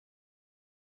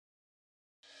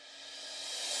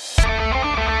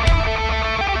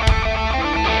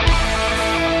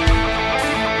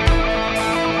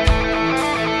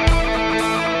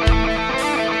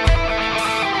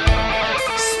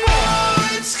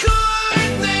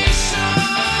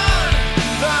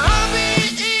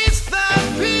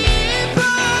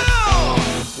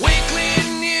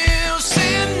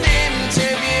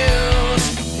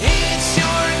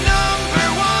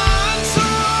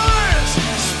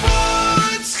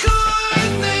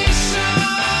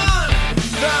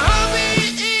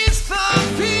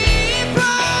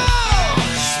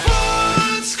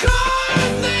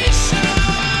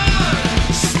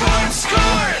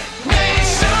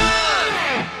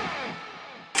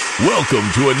Welcome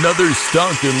to another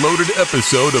stocked and loaded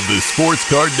episode of the Sports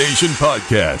Card Nation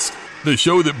podcast, the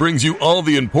show that brings you all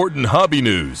the important hobby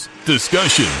news,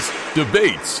 discussions,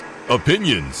 debates,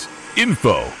 opinions,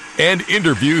 info, and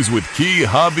interviews with key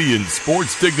hobby and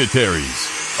sports dignitaries.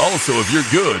 Also, if you're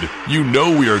good, you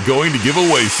know we are going to give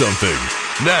away something.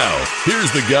 Now,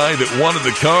 here's the guy that wanted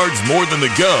the cards more than the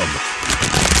gum.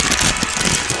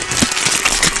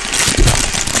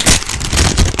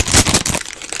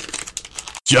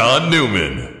 John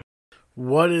Newman.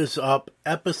 What is up?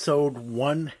 Episode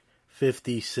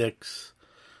 156.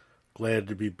 Glad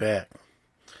to be back.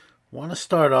 Want to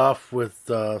start off with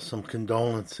some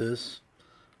condolences.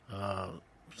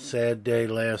 Sad day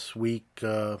last week.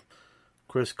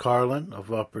 Chris Carlin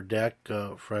of Upper Deck,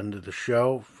 friend of the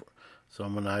show,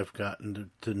 someone I've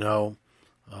gotten to know.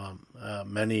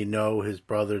 Many know his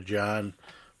brother John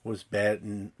was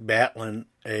battling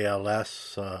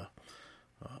ALS,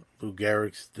 Lou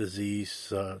Gehrig's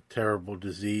disease, terrible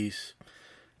disease,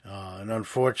 and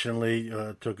unfortunately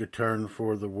took a turn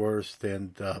for the worst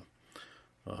and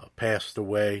passed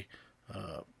away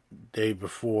day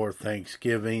before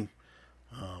Thanksgiving.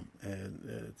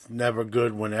 And it's never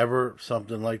good whenever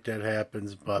something like that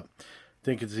happens, but I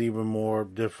think it's even more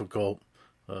difficult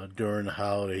during the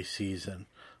holiday season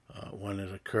when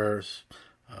it occurs.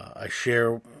 I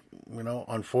share,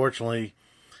 unfortunately,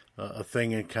 a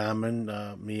thing in common.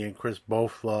 Me and Chris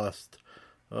both lost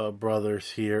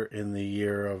brothers here in the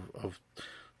year of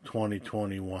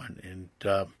 2021, and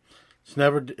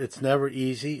it's never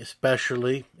easy,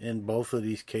 especially in both of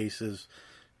these cases.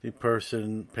 The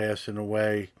person passing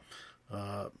away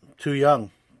too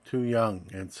young,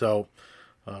 and so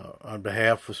on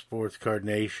behalf of Sports Card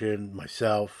Nation,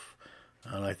 myself,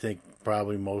 and I think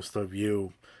probably most of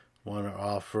you, want to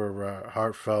offer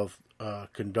heartfelt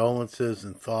condolences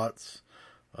and thoughts.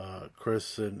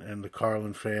 Chris and the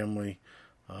Carlin family,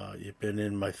 you've been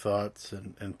in my thoughts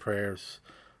and prayers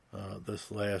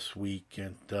this last week,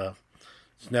 and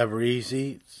it's never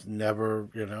easy. It's never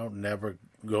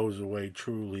goes away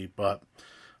truly, but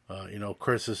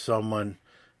Chris is someone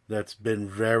that's been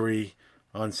very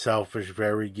unselfish,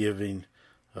 very giving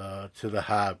to the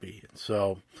hobby, and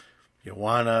so you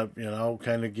want to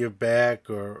kind of give back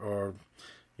or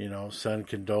send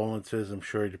condolences. I'm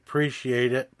sure he'd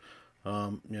appreciate it.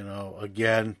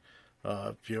 Again,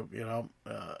 if you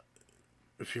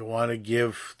want to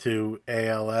give to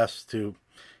ALS, to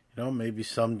maybe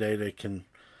someday they can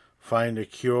find a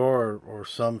cure or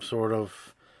some sort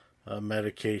of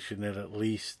medication that at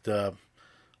least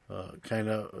kind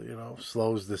of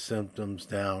slows the symptoms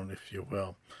down, if you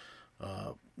will.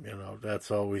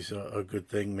 That's always a good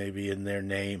thing, maybe in their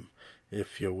name,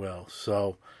 if you will.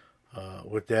 So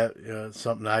with that,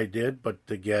 something I did, but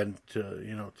again,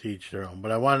 to each their own.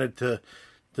 But I wanted to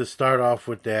start off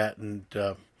with that, and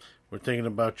we're thinking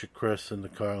about you, Chris, and the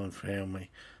Carlin family.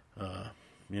 All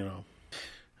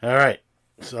right.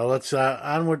 So let's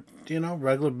on with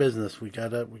regular business. We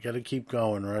gotta keep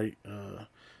going, right?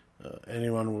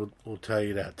 Anyone will tell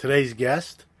you that. Today's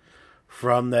guest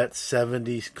from that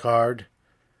 70s card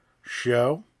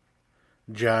show,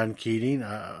 John Keating.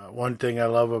 One thing I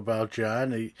love about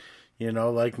John, he,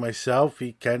 like myself,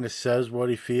 he kind of says what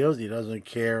he feels. He doesn't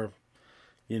care,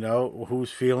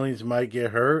 whose feelings might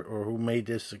get hurt or who may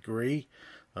disagree.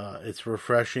 It's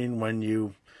refreshing when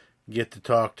you get to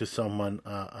talk to someone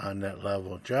on that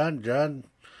level. John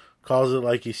calls it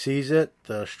like he sees it.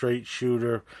 Straight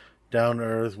shooter, down to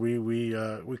earth. We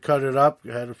cut it up,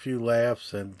 had a few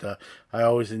laughs, and I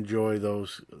always enjoy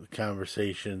those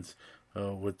conversations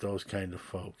with those kind of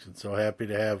folks. And so happy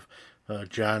to have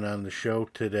John on the show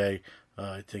today.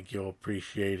 I think you'll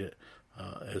appreciate it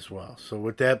as well. So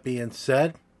with that being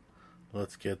said,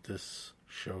 let's get this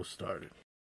show started.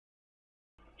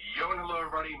 Yo and hello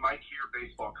everybody, Mike here,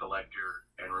 baseball collector,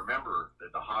 and remember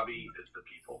that the hobby is the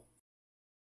people.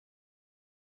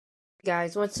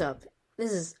 Guys, what's up?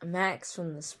 This is Max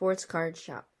from the Sports Card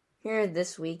Shop. Here are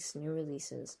this week's new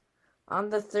releases. On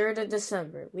the 3rd of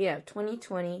December, we have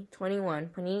 2020-21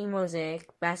 Panini Mosaic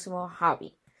Basketball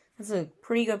Hobby. That's a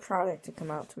pretty good product to come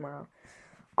out tomorrow.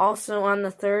 Also on the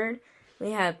 3rd,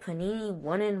 we have Panini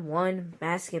 1-in-1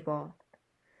 Basketball.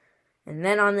 And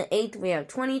then on the 8th, we have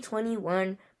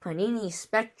 2021 Panini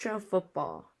Spectra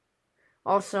Football.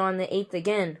 Also on the 8th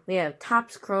again, we have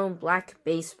Topps Chrome Black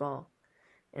Baseball.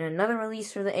 And another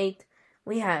release for the 8th,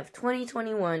 we have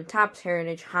 2021 Topps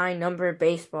Heritage High Number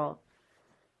Baseball.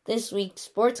 This week's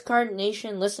Sports Card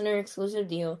Nation listener exclusive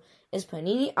deal is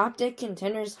Panini Optic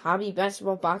Contenders Hobby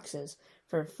Basketball Boxes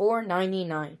for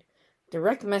 $4.99.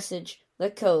 Direct message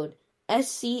the code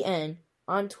SCN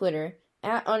on Twitter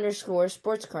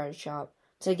 @_sportscardshop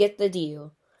to get the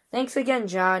deal. Thanks again,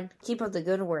 John. Keep up the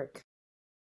good work.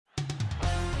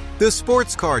 The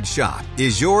Sports Card Shop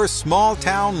is your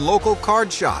small-town local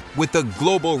card shop with a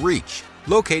global reach.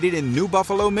 Located in New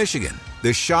Buffalo, Michigan,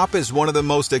 the shop is one of the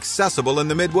most accessible in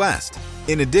the Midwest.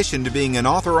 In addition to being an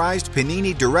authorized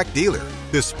Panini direct dealer,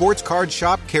 the Sports Card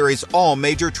Shop carries all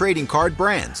major trading card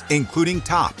brands, including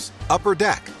Topps, Upper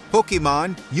Deck,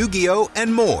 Pokemon, Yu-Gi-Oh!,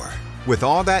 and more. With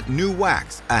all that new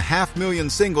wax,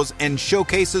 500,000 singles, and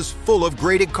showcases full of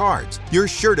graded cards, you're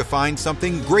sure to find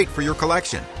something great for your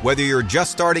collection, whether you're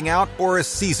just starting out or a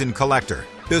seasoned collector.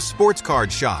 The Sports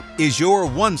Card Shop is your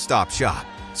one-stop shop.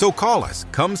 So call us,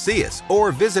 come see us,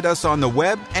 or visit us on the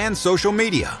web and social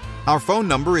media. Our phone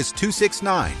number is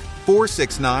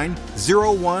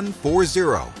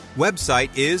 269-469-0140.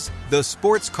 Website is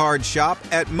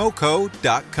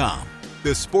thesportscardshop@moco.com.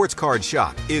 The Sports Card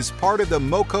Shop is part of the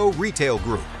Moco Retail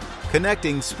Group,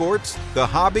 connecting sports, the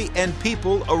hobby, and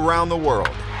people around the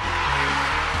world.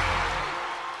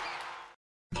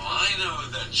 I know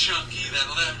the chunky that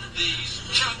left these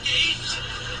chunkies.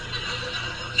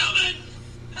 Newman!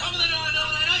 Open the door,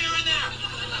 Newman! I know you're in there!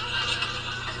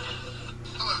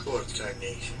 Sports Card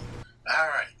Nation. All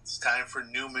right, it's time for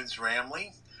Newman's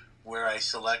Rambling, where I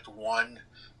select one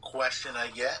question I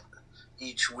get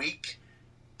each week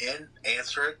and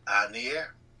answer it on the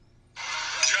air.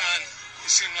 John, you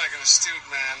seem like an astute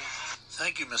man.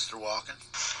 Thank you, Mr. Walken.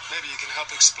 Maybe you can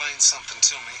help explain something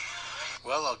to me.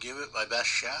 Well, I'll give it my best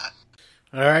shot.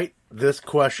 All right, this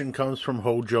question comes from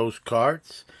Hojo's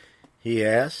Cards. He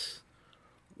asks,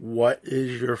 what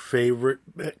is your favorite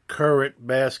current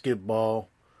basketball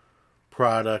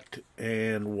product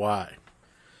and why?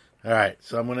 All right,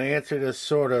 so I'm going to answer this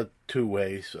sort of two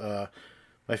ways.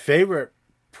 My favorite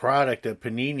product that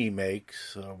Panini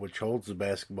makes, which holds the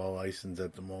basketball license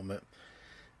at the moment,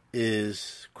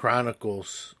 is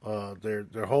Chronicles.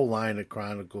 Their whole line of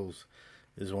Chronicles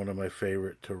is one of my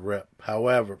favorite to rip.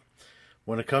 However,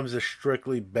 when it comes to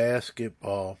strictly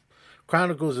basketball,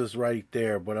 Chronicles is right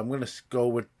there, but I'm going to go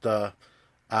with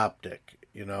Optic.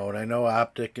 And I know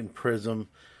Optic and Prism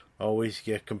always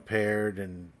get compared,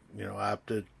 and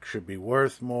Optic should be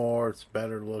worth more. It's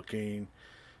better looking.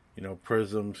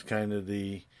 Prism's kind of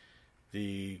the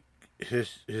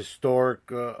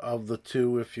historic of the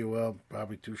two, if you will.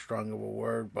 Probably too strong of a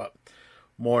word, but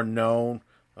more known.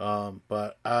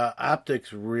 But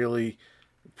Optic's really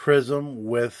Prism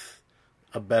with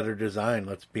a better design,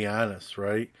 let's be honest,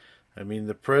 right? I mean,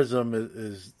 the Prism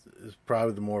is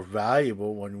probably the more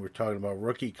valuable when we're talking about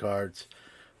rookie cards.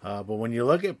 But when you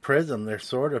look at Prism, they're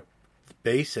sort of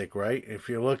basic, right? If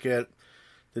you look at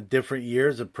the different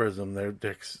years of Prism, they're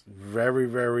very,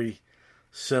 very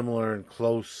similar and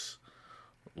close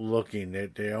looking.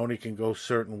 They only can go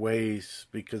certain ways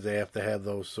because they have to have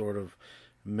those sort of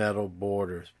metal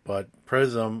borders. But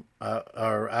Prism,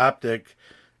 or Optic,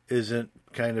 isn't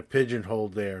kind of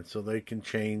pigeonholed there, so they can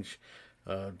change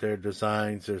their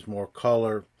designs. There's more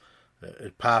color.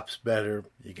 It pops better.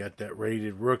 You got that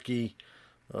rated rookie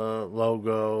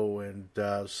logo, and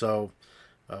so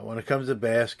when it comes to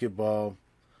basketball,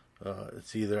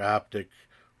 it's either Optic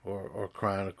or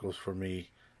Chronicles for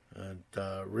me, and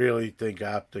really think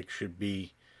Optic should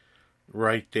be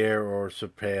right there or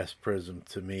surpass Prism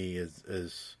to me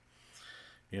as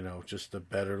just a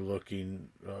better looking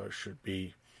should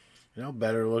be.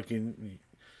 Better looking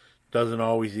doesn't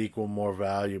always equal more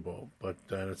valuable, but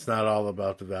it's not all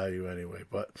about the value anyway.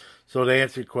 But so to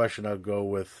answer your question, I'll go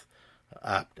with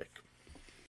Optic.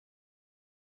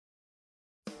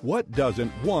 What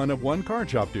doesn't one of one card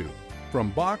shop do?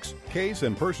 From box, case,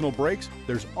 and personal breaks,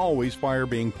 there's always fire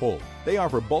being pulled. They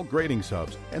offer bulk grading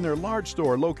subs, and their large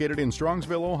store located in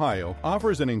Strongsville, Ohio,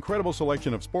 offers an incredible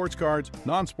selection of sports cards,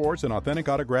 non-sports, and authentic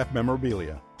autographed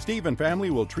memorabilia. Steve and family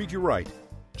will treat you right.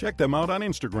 Check them out on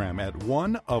Instagram at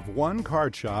One of One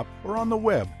Card Shop or on the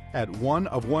web at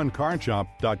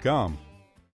oneofOneCardShop.com.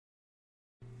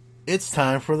 It's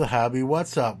time for the Hobby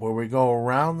What's Up, where we go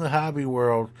around the hobby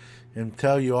world and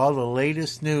tell you all the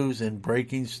latest news and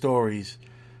breaking stories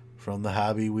from the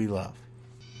hobby we love.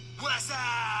 What's up?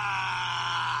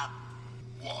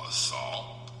 What's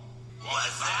up?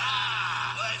 What's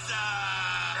up? What's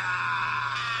up?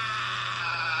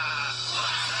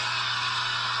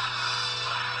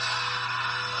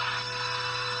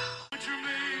 What you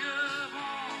made of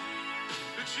all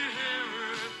that you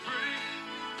hear it pretty?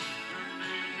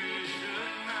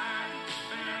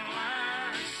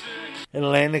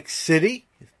 Atlantic City,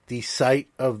 the site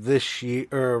of this year,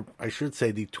 or I should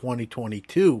say the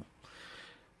 2022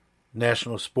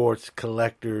 National Sports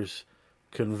Collectors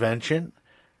Convention.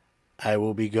 I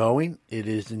will be going. It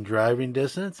is in driving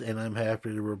distance, and I'm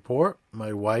happy to report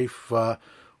my wife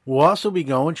will also be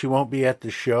going. She won't be at the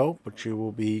show, but she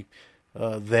will be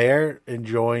there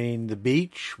enjoying the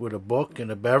beach with a book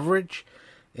and a beverage.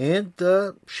 And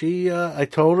I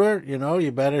told her,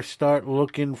 you better start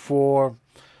looking for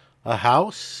a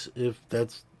house if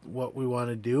that's what we want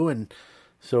to do. And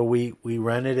so we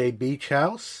rented a beach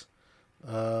house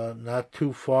not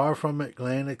too far from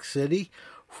Atlantic City,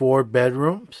 4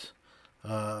 bedrooms,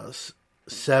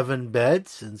 7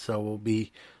 beds. And so we'll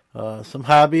be some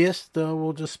hobbyists,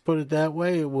 we'll just put it that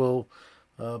way, will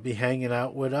be hanging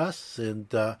out with us, and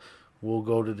we'll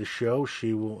go to the show.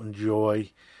 She will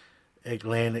enjoy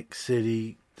Atlantic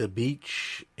City, the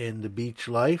beach, and the beach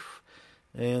life.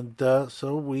 And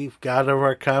so we've got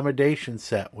our accommodation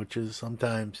set, which is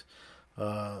sometimes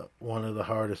one of the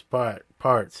hardest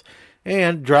parts.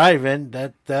 And driving,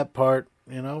 that part,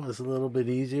 is a little bit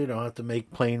easier. Don't have to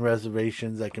make plane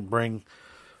reservations. I can bring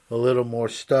a little more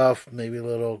stuff, maybe a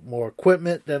little more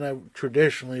equipment than I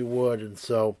traditionally would. And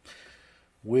so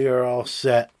we are all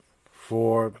set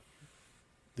for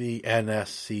the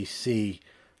NSCC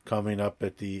coming up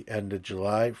at the end of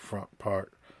July, front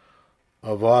part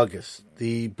of August.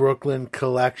 The Brooklyn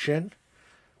collection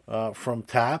from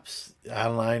Topps,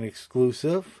 online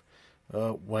exclusive,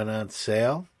 went on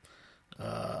sale.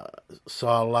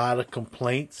 Saw a lot of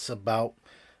complaints about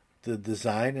the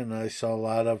design, and I saw a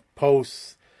lot of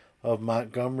posts of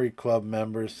Montgomery Club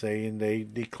members saying they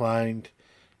declined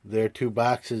their 2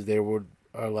 boxes they were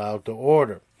allowed to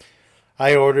order.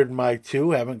 I ordered my 2,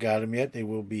 haven't got them yet. They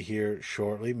will be here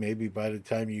shortly. Maybe by the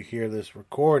time you hear this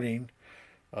recording,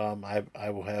 I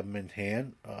will have them in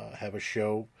hand. Have a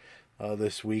show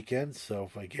this weekend, so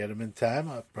if I get them in time,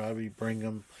 I'll probably bring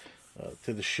them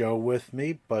to the show with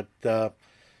me. But,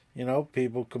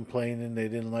 people complaining they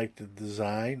didn't like the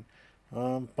design.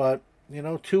 But,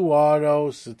 2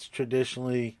 autos, it's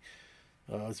traditionally,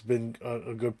 it's been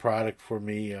a good product for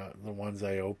me, the ones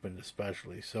I opened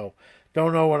especially. So,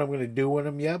 don't know what I'm going to do with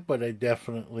them yet, but I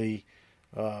definitely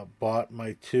bought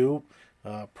my 2.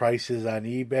 Prices on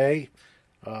eBay.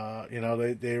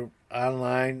 They're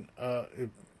online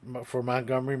for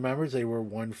Montgomery members. They were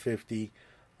 $150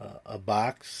 a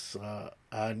box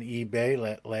on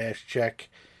eBay. Last check,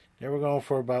 they were going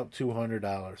for about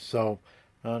 $200. So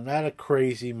not a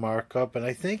crazy markup. And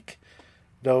I think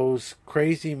those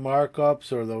crazy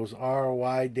markups or those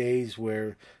ROI days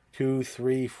where 2,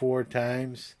 3, 4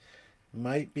 times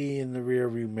might be in the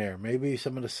rearview mirror. Maybe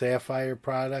some of the Sapphire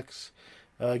products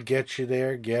get you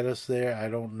there, get us there. I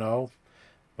don't know.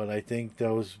 But I think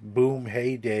those boom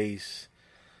heydays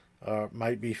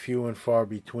might be few and far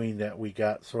between that we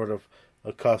got sort of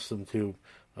accustomed to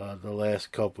the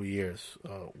last couple years.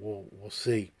 We'll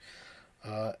see.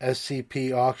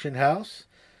 SCP Auction House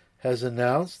has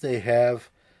announced they have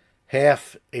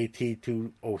half a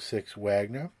T206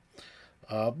 Wagner.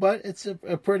 But it's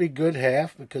a pretty good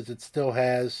half because it still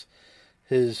has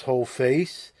his whole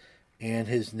face and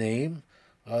his name.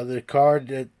 The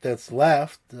card that's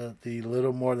left, the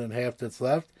little more than half that's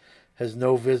left, has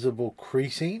no visible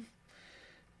creasing.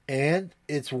 And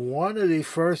it's one of the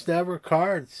first ever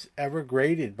cards ever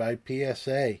graded by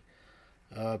PSA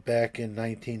back in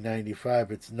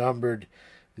 1995. It's numbered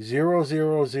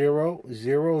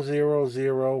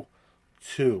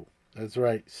 000002. That's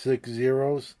right, 6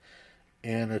 zeros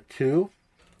and a 2.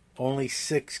 Only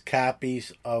 6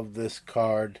 copies of this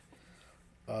card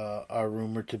are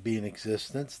rumored to be in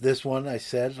existence. This one,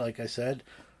 like I said,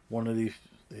 one of the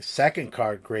second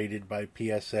card graded by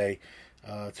PSA.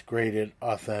 It's graded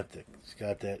authentic. It's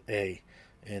got that A.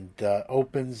 And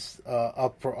opens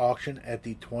up for auction at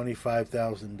the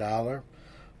 $25,000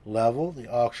 level.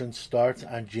 The auction starts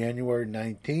on January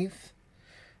 19th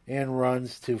and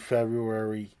runs to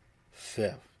February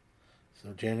 5th.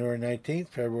 So January 19th,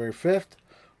 February 5th,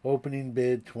 opening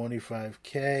bid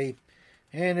 $25K.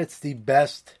 And it's the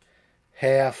best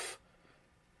half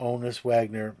Honus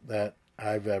Wagner that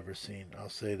I've ever seen. I'll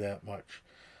say that much.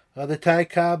 The Ty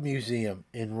Cobb Museum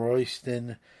in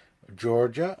Royston,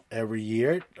 Georgia, every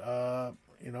year, the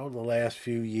last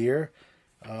few years,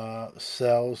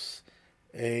 sells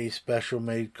a special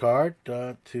made card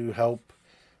to help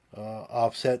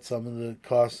offset some of the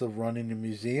costs of running the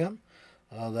museum.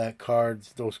 Those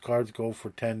cards go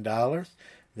for $10.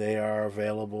 They are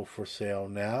available for sale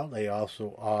now. They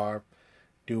also are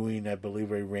doing, I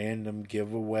believe, a random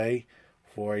giveaway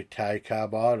for a Ty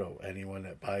Cobb auto. Anyone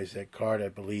that buys that card, I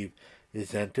believe,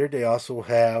 is entered. They also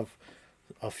have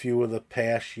a few of the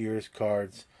past year's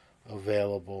cards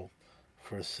available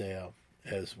for sale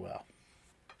as well.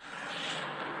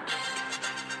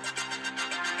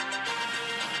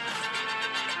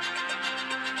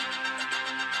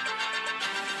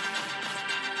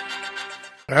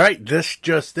 All right, this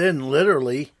just in,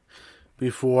 literally,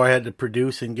 before I had to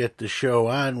produce and get the show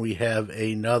on, we have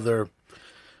another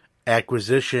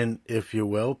acquisition, if you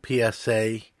will.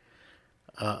 PSA,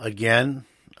 again,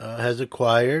 has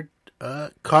acquired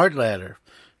Card Ladder,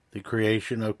 the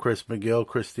creation of Chris McGill,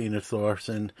 Christina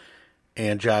Thorson,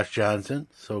 and Josh Johnson.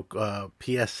 So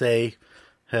PSA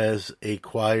has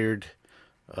acquired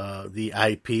the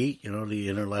IP, the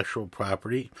intellectual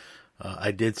property.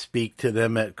 I did speak to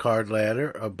them at Card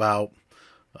Ladder about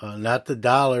not the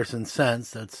dollars and cents.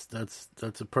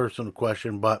 That's a personal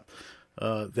question, but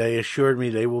they assured me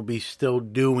they will be still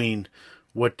doing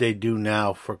what they do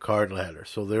now for Card Ladder.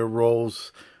 So their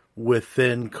roles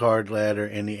within Card Ladder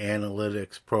and the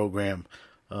analytics program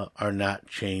are not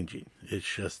changing. It's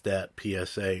just that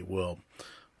PSA will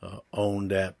own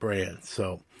that brand.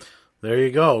 So there you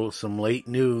go. Some late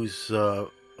news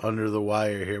under the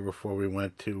wire here before we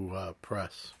went to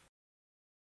press.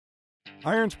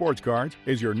 Iron Sports Cards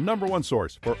is your #1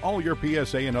 source for all your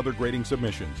PSA and other grading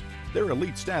submissions. Their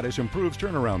elite status improves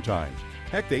turnaround times.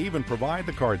 Heck, they even provide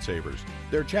the card savers.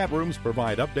 Their chat rooms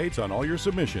provide updates on all your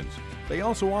submissions. They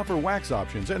also offer wax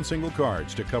options and single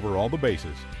cards to cover all the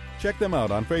bases. Check them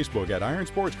out on Facebook at Iron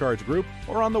Sports Cards Group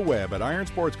or on the web at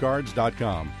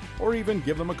ironsportscards.com. Or even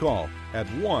give them a call at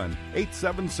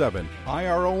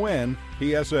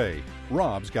 1-877-IRON-PSA.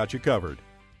 Rob's got you covered.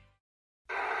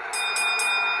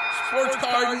 Sports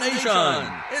Card Nation,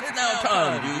 it's now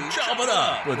time to chop it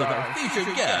up with our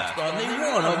featured guest on the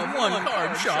one-of-one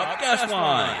card shop guest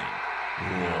line.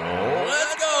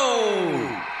 Let's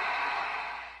go!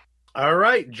 All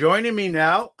right, joining me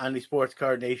now on the Sports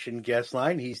Card Nation guest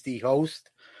line, he's the host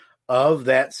of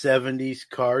that 70s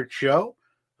card show.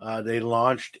 They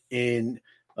launched in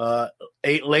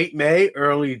late May,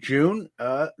 early June.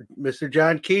 Mr.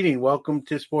 John Keating, welcome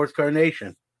to Sports Card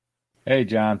Nation. Hey,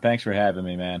 John. Thanks for having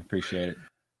me, man. Appreciate it.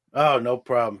 Oh, no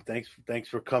problem. Thanks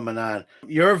for coming on.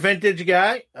 You're a vintage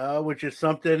guy, which is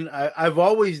something I've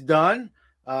always done.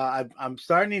 I'm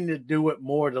starting to do it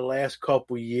more the last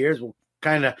couple of years.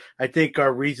 I think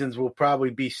our reasons will probably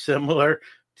be similar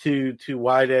to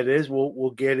why that is.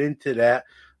 We'll get into that.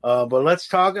 But let's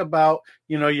talk about,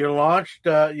 you launched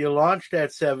that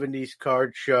 70s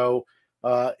card show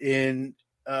in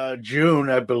June,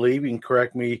 I believe. You can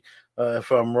correct me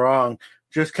if I'm wrong.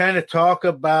 Just kind of talk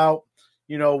about,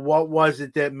 what was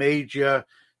it that made you,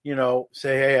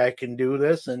 say, hey, I can do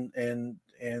this, and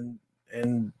I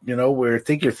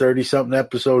think you're 30 something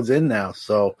episodes in now,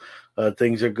 so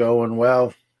things are going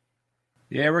well.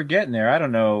 Yeah, we're getting there. I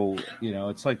don't know.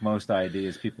 It's like most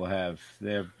ideas people have.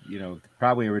 They have,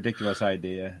 probably a ridiculous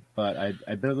idea, but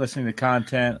I've been listening to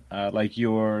content like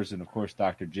yours, and of course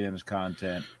Dr. Jim's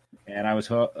content, and I was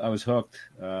hooked.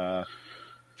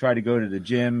 Tried to go to the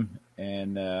gym,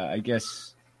 and I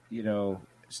guess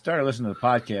started listening to the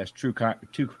podcast,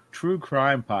 true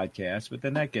crime podcast, but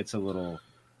then that gets a little,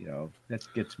 that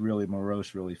gets really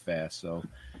morose really fast. So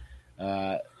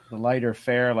the lighter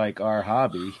fare, like our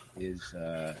hobby, is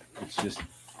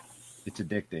it's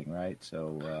addicting, right?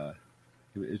 So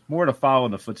it's more to follow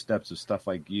in the footsteps of stuff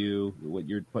like you, what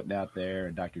you're putting out there,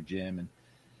 and Dr. Jim, and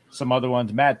some other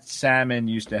ones. Matt Salmon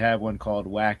used to have one called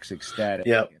Wax Ecstatic.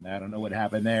 Yep. And I don't know what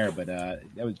happened there, but that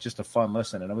was just a fun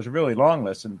listen, and it was a really long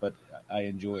listen, but I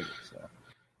enjoyed it. So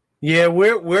yeah,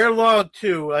 we're long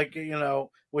too,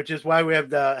 which is why we have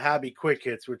the Hobby Quick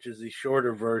Hits, which is the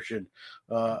shorter version.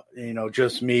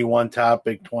 Just me, one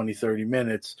topic, 20, 30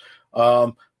 minutes.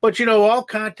 But all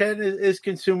content is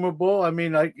consumable. I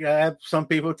mean, I have some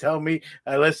people tell me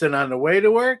I listen on the way to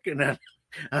work and then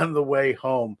on the way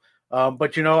home.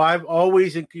 But I've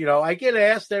always, I get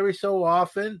asked every so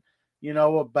often,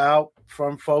 about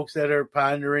from folks that are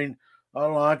pondering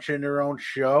launching their own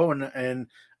show, and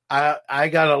I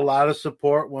got a lot of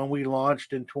support when we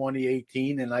launched in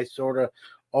 2018, and I sort of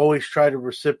always try to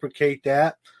reciprocate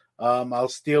that. I'll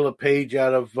steal a page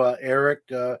out of Eric,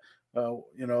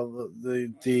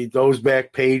 those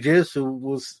back pages,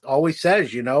 who always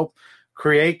says,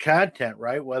 create content,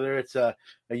 right? Whether it's a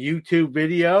YouTube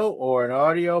video or an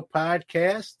audio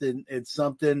podcast, and it's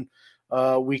something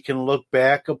we can look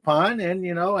back upon.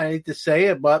 And, I hate to say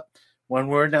it, but when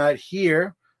we're not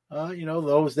here,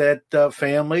 those that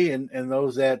family and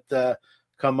those that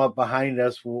come up behind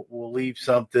us will leave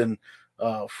something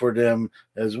for them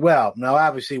as well. Now,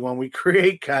 obviously, when we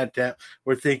create content,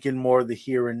 we're thinking more of the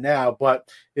here and now, but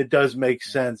it does make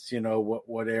sense,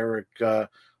 what Eric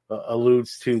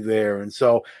alludes to there. And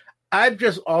so I've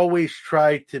just always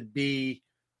tried to be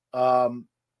an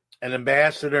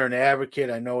ambassador, an advocate.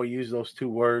 I know I use those two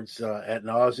words ad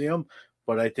nauseum,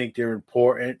 but I think they're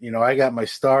important. I got my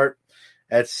start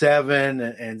at 7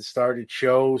 and started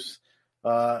shows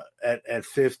at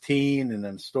 15 and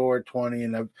then store at 20.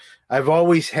 And I've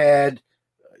always had,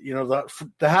 the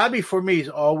hobby for me has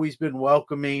always been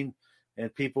welcoming,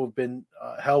 and people have been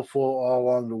helpful all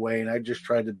along the way. And I just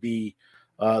try to be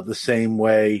the same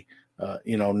way,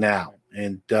 now.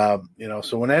 And,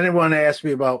 so when anyone asks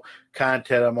me about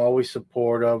content, I'm always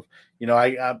supportive.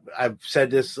 I've said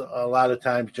this a lot of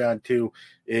times, John, too,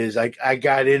 is I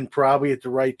got in probably at the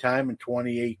right time in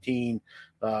 2018,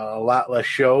 a lot less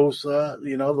shows.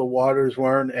 The waters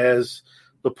weren't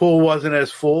the pool wasn't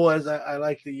as full as I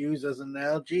like to use as an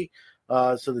analogy.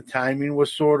 So the timing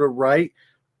was sort of right.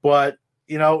 But,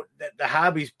 the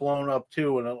hobby's blown up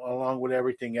too, and along with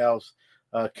everything else,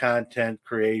 content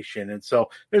creation. And so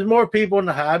there's more people in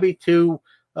the hobby to,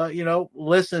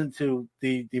 listen to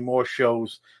the more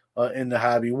shows in the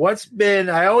hobby.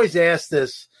 I always ask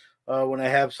this when I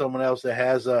have someone else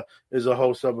that is a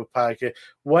host of a podcast,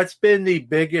 what's been the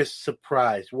biggest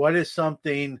surprise? What is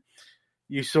something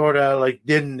you sort of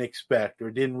didn't expect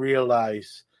or didn't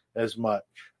realize as much?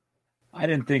 I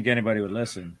didn't think anybody would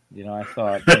listen. I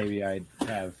thought maybe I'd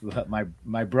have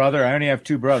my brother. I only have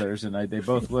 2 brothers, and they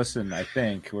both listen, I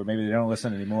think, or maybe they don't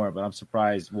listen anymore. But I'm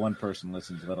surprised one person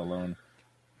listens, let alone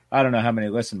I don't know how many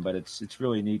listen. But it's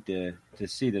really neat to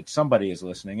see that somebody is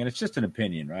listening, and it's just an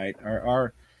opinion, right?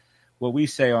 Our what we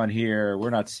say on here, we're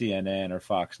not CNN or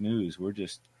Fox News. We're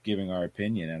just giving our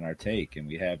opinion and our take, and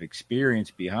we have experience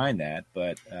behind that.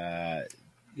 But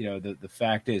the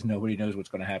fact is, nobody knows what's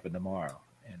going to happen tomorrow.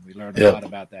 And we learned a lot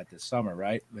about that this summer,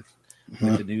 right? With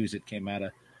the news that came out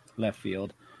of left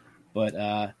field. But,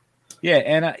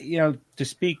 to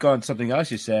speak on something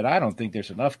else you said, I don't think there's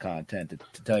enough content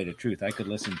to tell you the truth. I could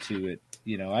listen to it.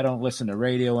 I don't listen to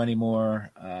radio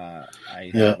anymore.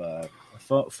 I have a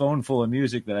phone full of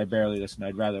music that I barely listen to.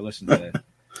 I'd rather listen to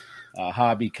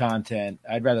hobby content.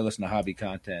 I'd rather listen to hobby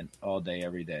content all day,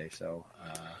 every day. So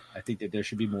I think that there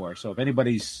should be more. So if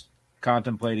anybody's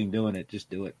contemplating doing it, just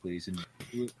do it, please, and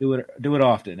do it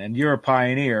often. And you're a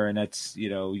pioneer, and that's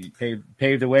you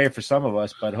paved the way for some of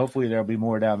us, but hopefully there'll be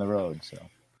more down the road. So,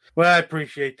 well, I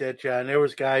appreciate that, John. There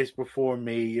was guys before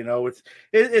me.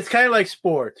 It's kind of like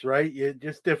sports, right? You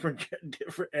just different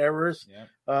eras.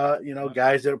 Yeah.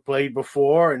 Guys that have played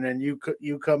before, and then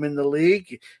you come in the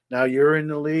league. Now you're in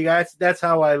the league. That's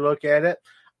how I look at it.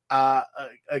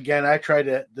 Again, I try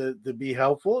to be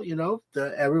helpful.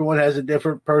 Everyone has a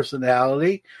different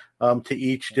personality, to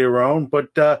each their own.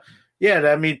 But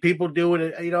people do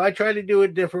it. I try to do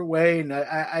it a different way, and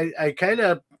I kind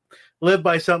of live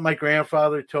by something my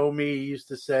grandfather told me. He used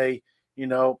to say,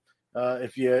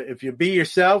 if you be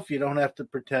yourself, you don't have to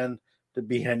pretend to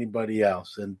be anybody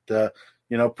else. And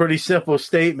pretty simple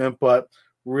statement, but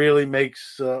really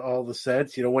makes all the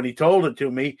sense. When he told it to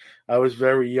me, I was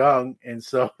very young, and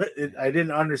so I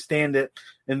didn't understand it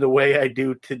in the way I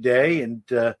do today. And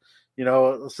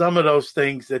some of those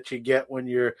things that you get when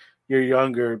you're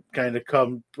younger kind of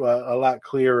come a lot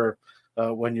clearer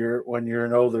when you're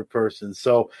an older person.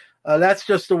 So that's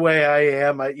just the way I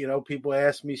am. People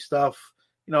ask me stuff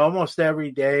almost every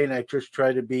day, and I just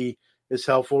try to be as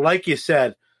helpful. Like you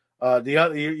said,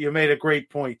 you made a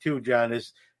great point too, John.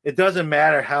 Is it doesn't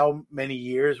matter how many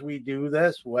years we do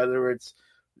this, whether it's,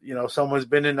 someone's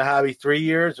been in the hobby 3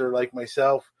 years or like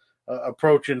myself,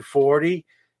 approaching 40,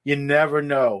 you never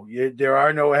know. There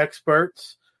are no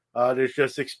experts. There's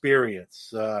just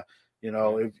experience. I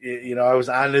was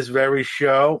on this very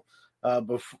show,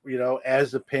 before,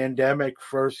 as the pandemic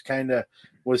first kind of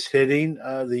was hitting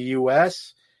the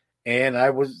U.S. And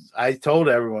I told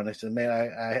everyone, I said, man,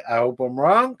 I hope I'm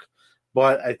wrong.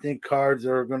 But I think cards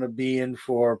are going to be in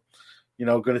for,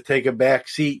 going to take a back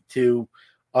seat to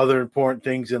other important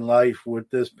things in life with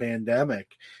this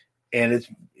pandemic. And it's,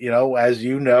 as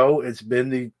it's been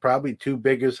the probably 2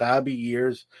 biggest hobby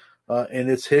years in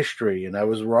its history. And I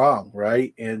was wrong,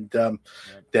 right? And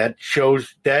that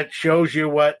shows you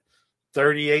what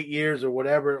 38 years or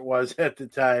whatever it was at the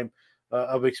time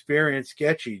of experience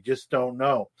get you. Just don't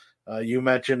know. You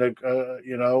mentioned,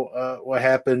 what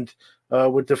happened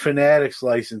with the Fanatics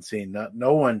licensing.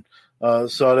 No one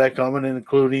saw that coming,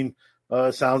 including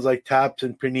sounds like Topps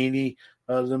and Panini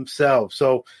themselves.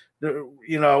 So,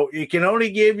 you can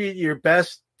only give you your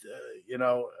best,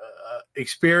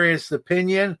 experienced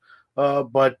opinion.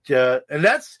 But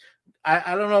that's,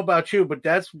 I don't know about you, but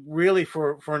that's really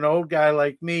for an old guy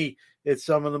like me, it's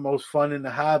some of the most fun in the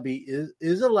hobby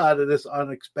is a lot of this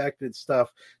unexpected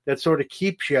stuff that sort of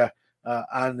keeps you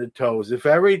on the toes. If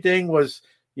everything was,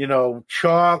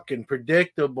 chalk and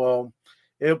predictable,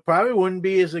 it probably wouldn't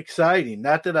be as exciting.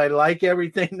 Not that I like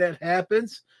everything that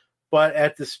happens, but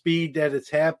at the speed that it's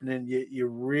happening, you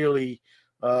really,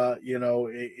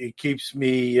 it keeps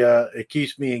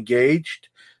me engaged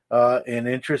and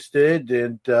interested,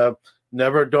 and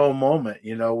never a dull moment.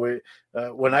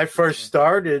 When I first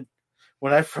started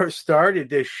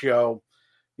this show,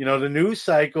 the news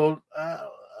cycle.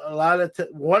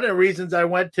 One of the reasons I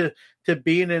went to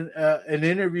being an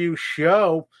interview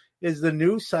show is the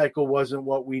news cycle wasn't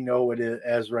what we know it is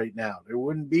as right now. There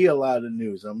wouldn't be a lot of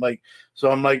news. I'm like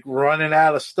running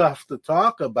out of stuff to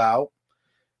talk about,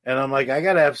 and I'm like, I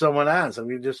got to have someone on so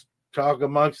we just talk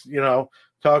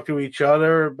talk to each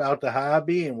other about the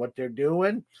hobby and what they're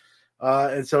doing.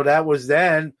 And so that was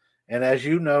then. And as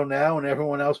you know now, and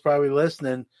everyone else probably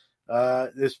listening,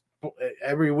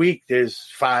 every week there's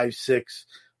 5-6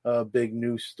 big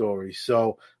news stories.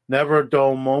 So never a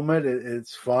dull moment.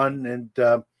 It's fun, and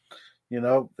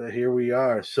here we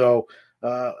are. So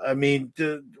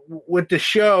with the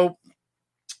show,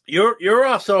 you're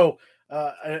also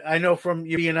I know from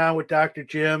you being on with Dr.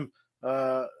 Jim,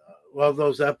 love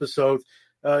those episodes.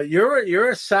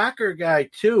 You're a soccer guy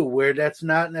too, where that's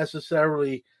not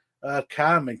necessarily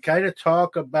common. Kind of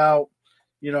talk about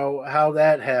how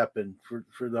that happened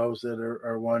for those that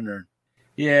are wondering.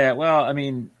 Yeah, well,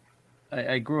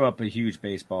 I grew up a huge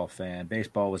baseball fan.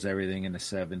 Baseball was everything in the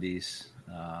 70s.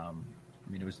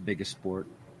 It was the biggest sport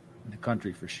in the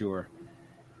country for sure.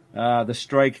 The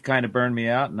strike kind of burned me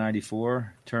out in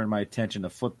 94, turned my attention to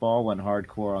football, went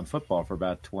hardcore on football for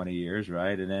about 20 years,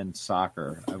 right? And then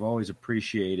soccer. I've always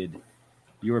appreciated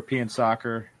European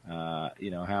soccer, how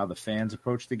the fans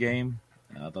approach the game,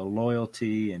 the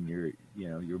loyalty, and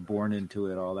you're born into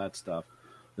it, all that stuff.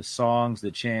 The songs,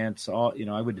 the chants,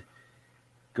 I would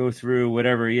go through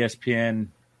whatever ESPN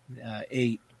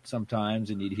 8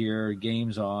 sometimes, and you'd hear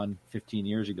games on 15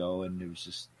 years ago, and it was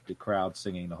just the crowd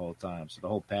singing the whole time. So the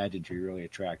whole pageantry really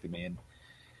attracted me. And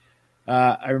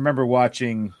I remember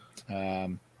watching a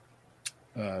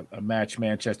match,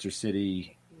 Manchester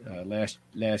City,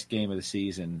 last game of the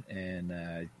season, and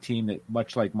a team that,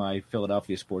 much like my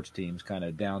Philadelphia sports teams, kind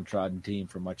of downtrodden team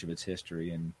for much of its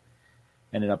history, and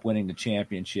ended up winning the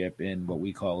championship in what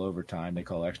we call overtime. They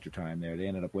call extra time there. They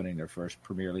ended up winning their first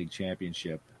Premier League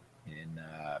championship,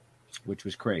 which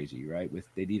was crazy, right?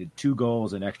 They needed 2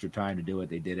 goals in extra time to do it.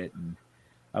 They did it, and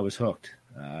I was hooked.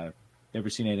 Never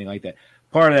seen anything like that.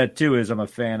 Part of that, too, is I'm a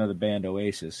fan of the band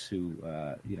Oasis, who,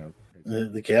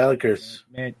 the Gallagher's.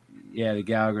 The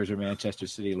Gallagher's are Manchester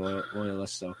City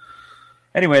loyalists. So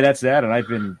anyway, that's that. And I've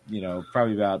been,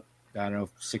 probably about,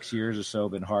 6 years or so,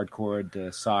 been hardcore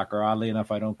into soccer. Oddly enough,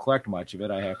 I don't collect much of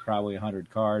it. I have probably 100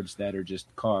 cards that are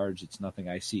just cards. It's nothing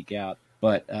I seek out.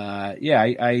 But my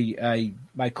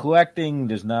collecting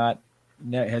has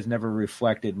never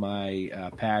reflected my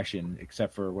passion,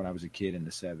 except for when I was a kid in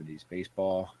the 70s.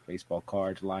 Baseball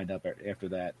cards lined up after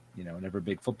that. Never a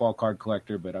big football card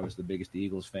collector, but I was the biggest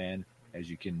Eagles fan, as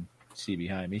you can see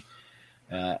behind me,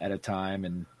 at a time,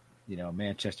 and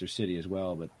Manchester City as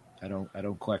well. But I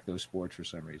don't collect those sports for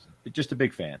some reason. But just a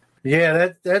big fan.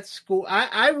 Yeah, that's cool.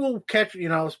 I will catch,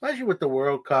 especially with the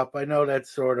World Cup. I know that's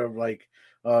sort of like,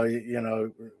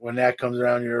 when that comes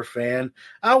around, you're a fan.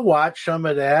 I'll watch some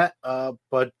of that.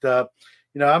 But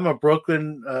I'm a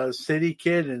Brooklyn City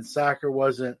kid, and soccer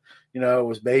wasn't, it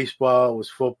was baseball, it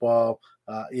was football,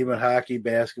 even hockey,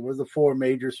 basketball. It was the 4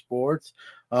 major sports.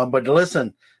 But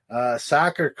listen,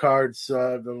 soccer cards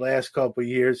the last couple of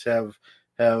years have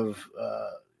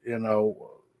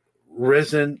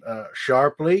risen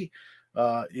sharply.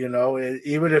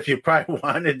 Even if you probably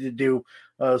wanted to do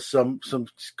some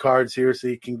cards here, so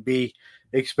it can be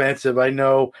expensive. I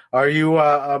know. Are you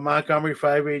a Montgomery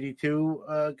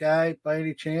 582 guy by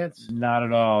any chance? Not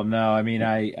at all. No.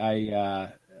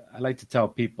 I like to tell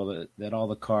people that all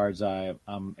the cards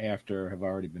I'm after have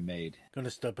already been made. Going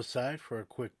to step aside for a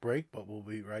quick break, but we'll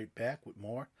be right back with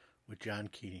more with John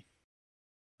Keating.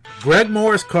 Greg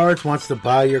Morris Cards wants to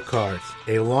buy your cards.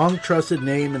 A long-trusted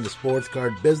name in the sports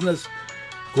card business,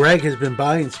 Greg has been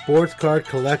buying sports card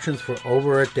collections for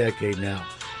over a decade now.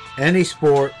 Any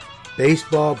sport,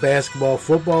 baseball, basketball,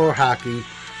 football, or hockey,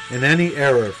 in any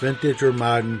era, vintage or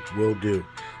modern, will do.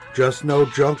 Just no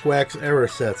junk wax error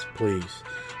sets, please.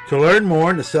 To learn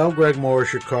more and to sell Greg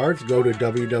Morris your cards, go to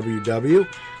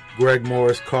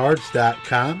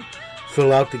www.gregmorriscards.com.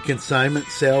 Fill out the consignment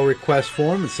sale request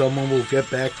form, and someone will get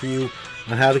back to you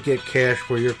on how to get cash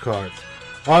for your cards.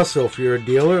 Also, if you're a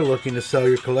dealer looking to sell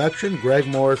your collection, Greg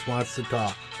Morris wants to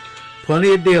talk.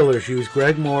 Plenty of dealers use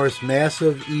Greg Morris'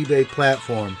 massive eBay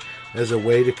platform as a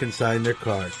way to consign their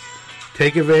cards.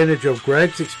 Take advantage of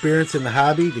Greg's experience in the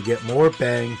hobby to get more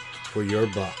bang for your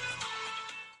buck.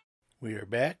 We are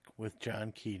back with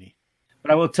John Keating.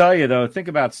 But I will tell you though, think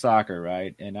about soccer,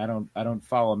 right? And I don't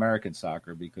follow American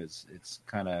soccer because it's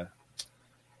kind of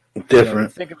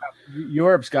Different. think about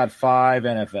Europe's got 5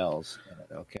 NFLs in it.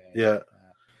 Okay. Yeah.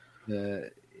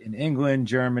 In England,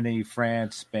 Germany,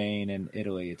 France, Spain, and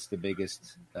Italy, it's the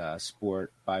biggest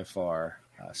sport by far,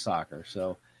 soccer.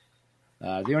 So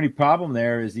the only problem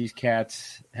there is these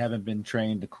cats haven't been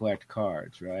trained to collect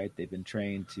cards, right? They've been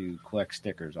trained to collect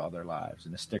stickers all their lives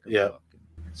in a sticker book.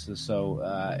 So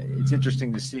it's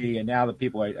interesting to see. And now the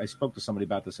people, I spoke to somebody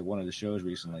about this at one of the shows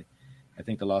recently, I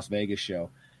think the Las Vegas show,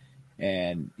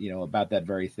 and about that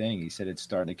very thing. He said it's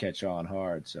starting to catch on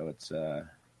hard. So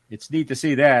it's neat to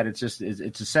see that. It's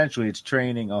essentially it's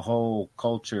training a whole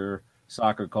culture,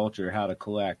 soccer culture, how to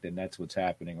collect, and that's what's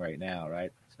happening right now,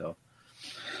 right? So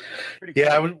pretty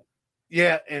cool.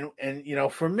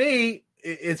 And for me,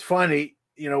 it's funny,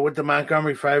 with the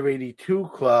Montgomery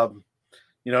 582 Club,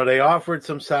 they offered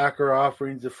some soccer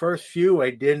offerings. The first few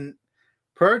I didn't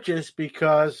purchase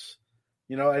because,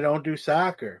 I don't do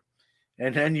soccer.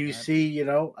 And then you see,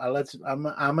 I'm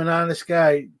an honest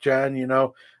guy, John.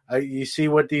 You see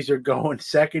what these are going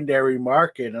secondary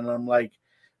market, and I'm like,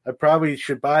 I probably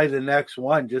should buy the next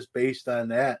one just based on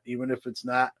that, even if it's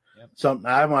not something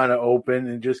I want to open,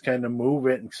 and just kind of move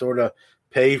it and sort of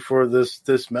pay for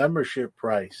this membership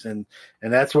price. And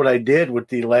that's what I did with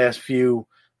the last few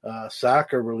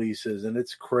soccer releases, and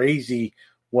it's crazy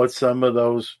what some of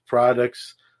those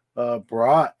products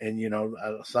brought. And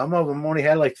some of them only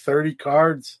had like 30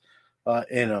 cards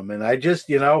in them, and I just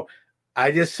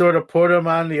sort of put them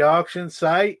on the auction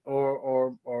site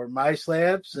or my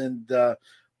slabs, and and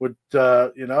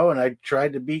I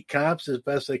tried to beat comps as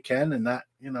best I can, and not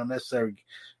necessarily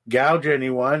gouge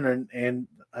anyone. And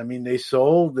I mean, they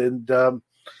sold, and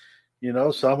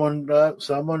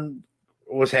someone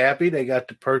was happy they got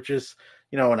to purchase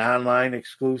an online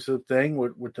exclusive thing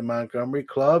with the Montgomery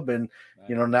Club, and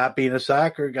not being a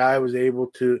soccer guy, was able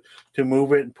to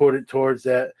move it and put it towards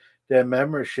that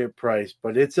membership price.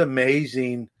 But it's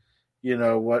amazing,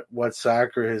 what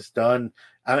soccer has done.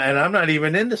 And I'm not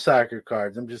even into soccer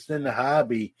cards. I'm just in the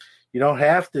hobby. You don't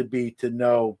have to be to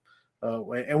know.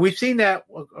 And we've seen that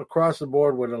across the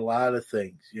board with a lot of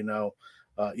things,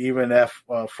 even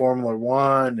Formula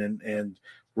One and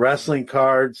wrestling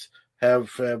cards have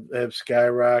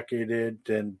skyrocketed.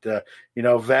 And,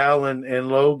 Val and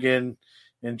Logan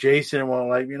and Jason won't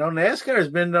NASCAR has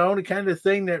been the only kind of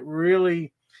thing that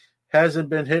really hasn't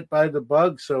been hit by the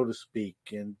bug, so to speak.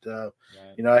 And,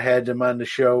 I had them on the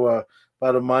show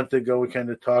about a month ago. We kind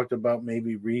of talked about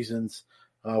maybe reasons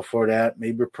for that.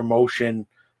 Maybe promotion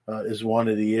is one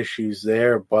of the issues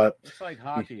there. But it's like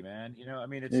hockey, man.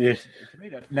 It's to me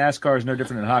that NASCAR is no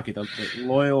different than hockey. The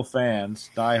loyal fans,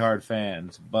 diehard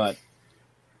fans, but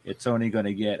it's only going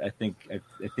to get. I think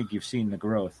you've seen the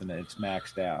growth, and it's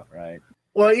maxed out, right?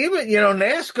 Well, even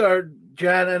NASCAR,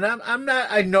 John, and I'm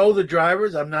not. I know the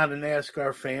drivers. I'm not a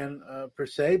NASCAR fan per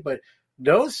se, but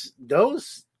those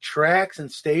tracks and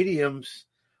stadiums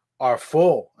are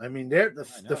full. I mean,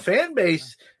 the fan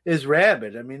base is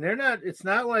rabid. I mean, they're not. It's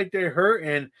not like they're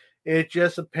hurting. It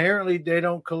just apparently they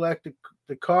don't collect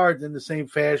the cards in the same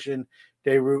fashion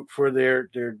they root for their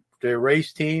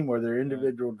race team or their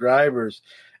individual drivers.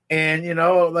 And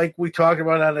like we talked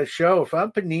about on the show, if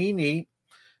I'm Panini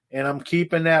and I'm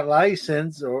keeping that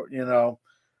license, or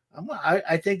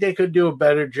I think they could do a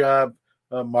better job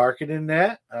marketing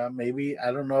that. Maybe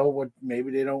I don't know what.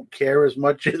 Maybe they don't care as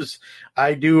much as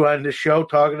I do on the show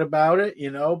talking about it.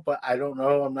 But I don't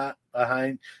know. I'm not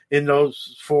behind in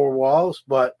those four walls.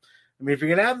 But I mean, if you're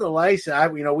gonna have the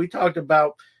license, we talked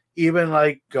about even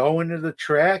like going to the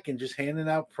track and just handing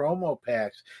out promo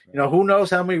packs. Who knows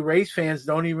how many race fans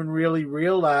don't even really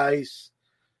realize.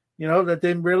 That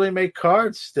they really make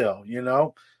cards still,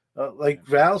 like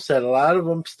Val said, a lot of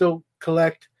them still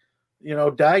collect,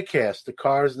 die cast, the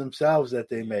cars themselves that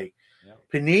they make. Yeah.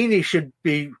 Panini should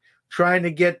be trying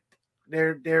to get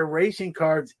their racing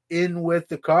cards in with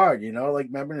the card, like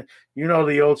remember,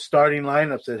 the old starting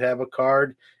lineups that have a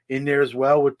card in there as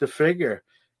well with the figure,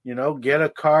 get a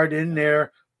card in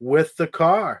there with the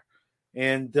car.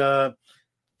 And,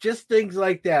 just things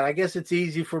like that. I guess it's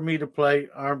easy for me to play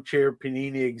armchair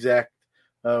Panini exact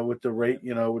with the rate,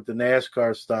 with the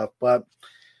NASCAR stuff. But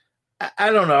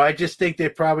I don't know. I just think they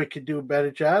probably could do a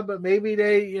better job. But maybe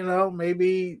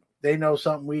maybe they know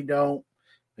something we don't.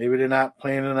 Maybe they're not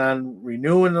planning on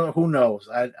renewing them. Who knows?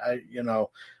 I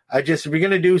just, if you're going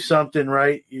to do something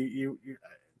right, you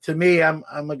to me, I'm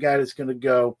a guy that's going to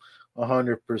go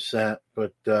 100%.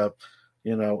 But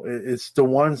it's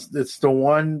the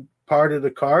one part of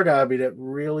the card hobby that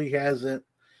really hasn't,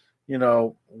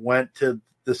 went to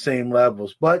the same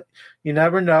levels. But you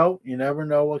never know. You never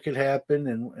know what could happen,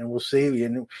 and we'll see.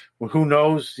 And who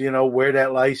knows, where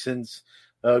that license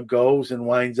goes and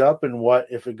winds up, and what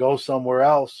if it goes somewhere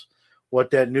else,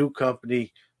 what that new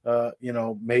company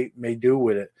may do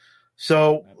with it.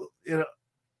 So we're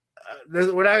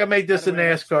not gonna make this a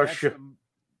NASCAR show.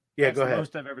 Yeah, go ahead.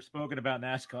 Most I've ever spoken about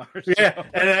NASCAR. Yeah,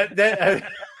 so.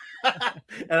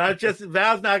 And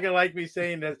Val's not gonna like me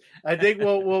saying this. I think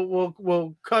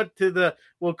we'll cut the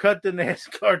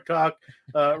NASCAR talk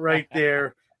right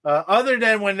there. Other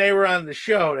than when they were on the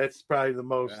show, that's probably the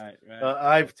most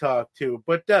I've talked to.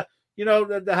 But the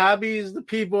hobby is the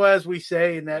people, as we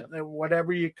say, and that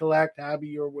whatever you collect, hobby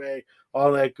your way,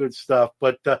 all that good stuff.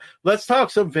 But let's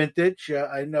talk some vintage.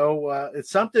 I know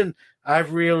it's something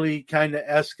I've really kind of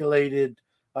escalated.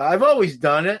 I've always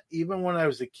done it, even when I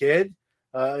was a kid.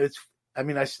 I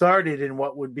started in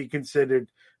what would be considered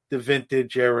the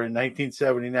vintage era in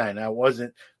 1979. I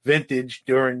wasn't vintage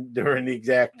during the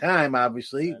exact time,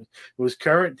 obviously. It was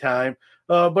current time.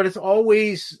 But it's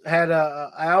always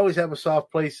I always have a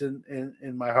soft place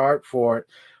in my heart for it.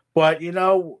 But,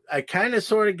 I kind of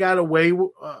sort of got away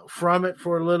from it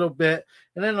for a little bit.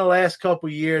 And then the last couple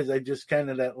of years, I just kind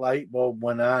of, that light bulb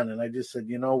went on. And I just said,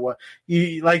 you know what?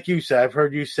 Like you said, I've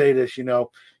heard you say this,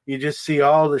 you just see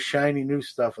all the shiny new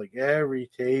stuff, like every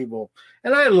table.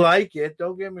 And I like it.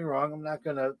 Don't get me wrong. I'm not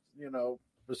going to,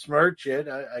 besmirch it.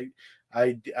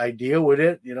 I deal with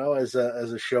it, as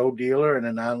a show dealer and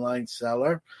an online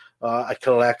seller. I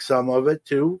collect some of it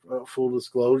too, full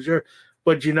disclosure.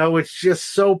 But, it's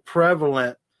just so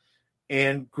prevalent.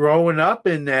 And growing up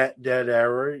in that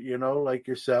era, like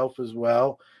yourself as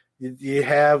well, you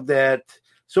have that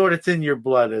sort of, it's in your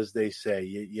blood, as they say.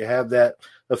 You have that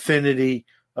affinity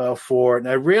for it. And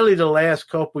I really, the last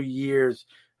couple of years,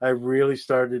 I really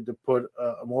started to put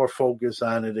more focus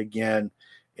on it again.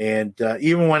 And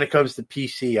even when it comes to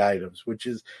PC items, which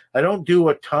is, I don't do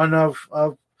a ton of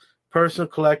personal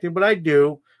collecting, but I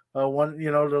do. One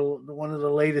of the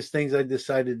latest things I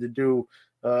decided to do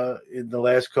in the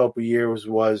last couple of years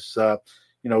was,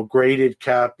 graded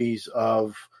copies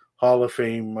of Hall of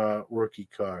Fame rookie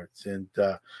cards, and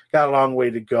got a long way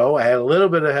to go. I had a little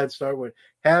bit of head start with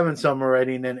having some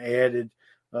already, and then added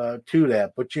to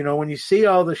that. But when you see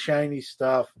all the shiny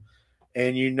stuff,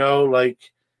 and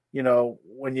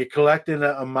when you're collecting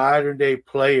a modern day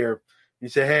player, you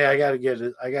say, hey, I gotta get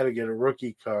a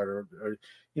rookie card, or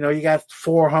you got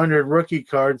 400 rookie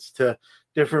cards to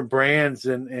different brands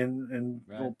and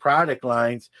product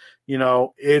lines.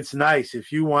 It's nice.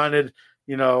 If you wanted,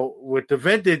 with the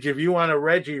vintage, if you want a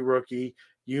Reggie rookie,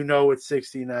 it's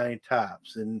 69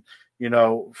 tops. And,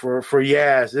 for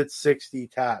Yaz, it's 60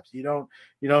 tops. You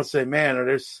don't say, man,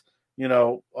 there's,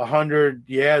 100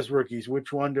 Yaz rookies.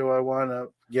 Which one do I want to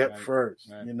get first?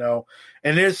 Right.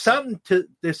 And there's something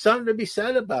to be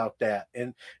said about that.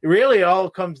 And it really all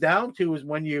it comes down to is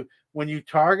when you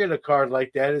target a card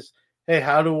like that is, hey,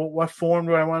 what form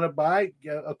do I want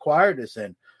to acquire this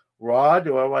in? Raw?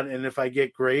 Do I want, and if I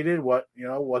get graded, what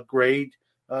grade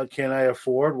can I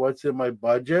afford? What's in my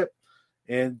budget?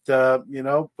 And, but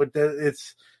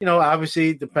it's,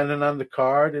 obviously depending on the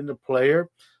card and the player,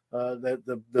 that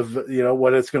the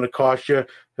what it's going to cost you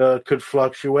could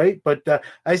fluctuate. But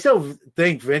I still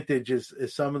think vintage is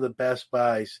some of the best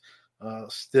buys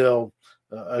still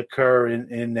occur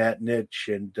in that niche.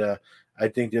 And I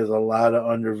think there's a lot of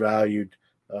undervalued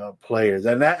players.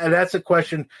 And that's a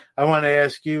question I want to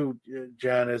ask you,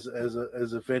 John, as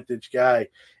a vintage guy.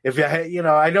 If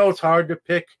I know it's hard to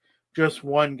pick just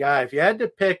one guy. If you had to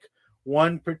pick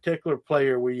one particular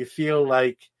player where you feel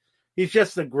like he's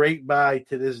just a great buy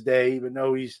to this day, even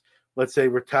though he's, let's say,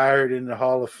 retired in the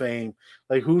Hall of Fame,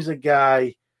 like who's a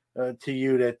guy to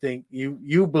you that think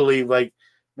you believe, like,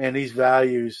 man, these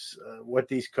values, what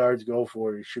these cards go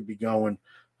for, you should be going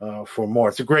for more.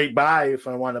 It's a great buy if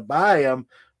I want to buy them,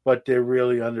 but they're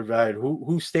really undervalued.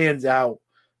 Who stands out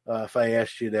if I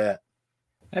asked you that?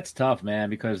 That's tough, man,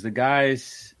 because the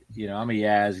guys, I'm a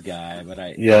Yaz guy, but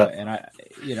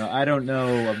I don't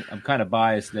know. I'm kind of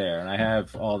biased there, and I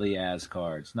have all the Yaz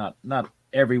cards. Not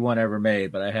every one ever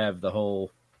made, but I have the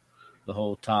whole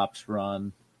Topps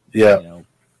run. Yeah.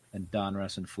 And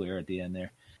Donruss and Fleer at the end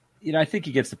there. I think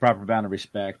he gets the proper amount of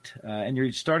respect, and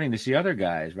you're starting to see other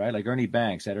guys, right? Like Ernie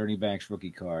Banks, that Ernie Banks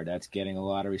rookie card, that's getting a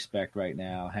lot of respect right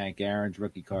now. Hank Aaron's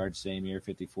rookie card, same year,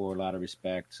 54, a lot of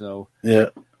respect. So, yeah,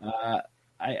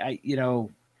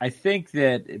 I think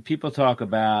that people talk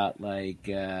about like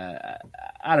I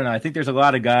don't know. I think there's a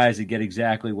lot of guys that get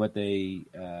exactly what they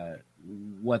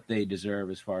deserve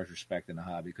as far as respect in the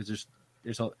hobby, because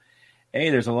there's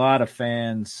a lot of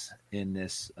fans in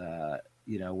this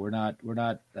we're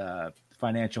not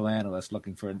financial analysts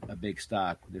looking for a big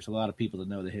stock. There's a lot of people that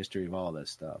know the history of all this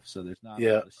stuff. So there's not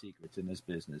a lot of secrets in this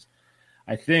business.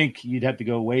 I think you'd have to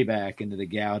go way back into the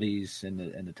Goudies and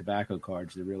the tobacco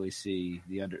cards to really see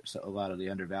a lot of the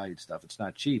undervalued stuff. It's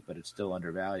not cheap, but it's still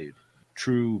undervalued.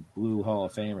 True blue Hall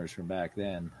of Famers from back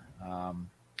then.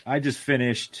 I just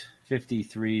finished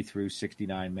 53 through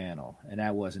 69 Mantle, and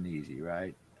that wasn't easy,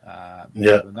 right?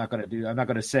 I'm not going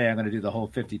to say I'm going to do the whole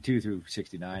 52 through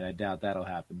 69. I doubt that'll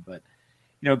happen, but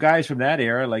guys from that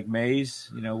era like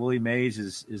Mays, Willie Mays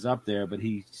is up there, but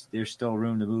there's still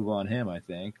room to move on him, I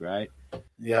think, right?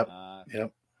 Yep.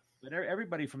 But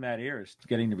everybody from that era is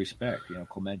getting the respect.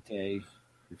 Clemente,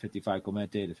 the 55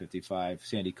 Clemente, the 55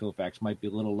 Sandy Koufax might be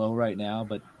a little low right now,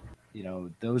 but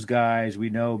those guys, we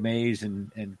know Mays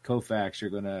and Koufax are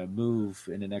going to move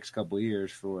in the next couple of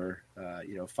years for,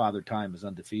 Father Time is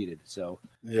undefeated. So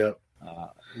we know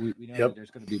that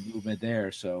there's going to be movement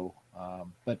there. So,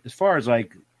 but as far as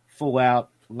like full out,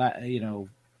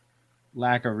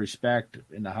 lack of respect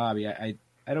in the hobby, I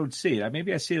don't see it.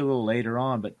 Maybe I see it a little later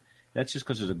on, but that's just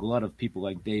because there's a glut of people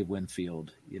like Dave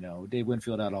Winfield. Dave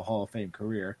Winfield had a Hall of Fame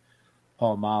career,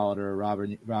 Paul Molitor,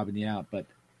 Robin Yount, but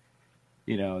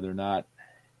they're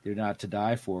not to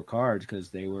die for cards because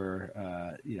they were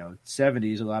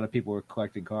 70s. A lot of people were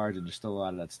collecting cards, and there's still a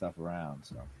lot of that stuff around.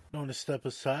 So I'm going to step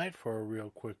aside for a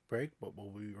real quick break, but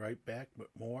we'll be right back with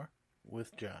more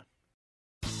with John.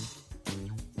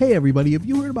 Hey everybody, have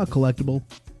you heard about Collectible?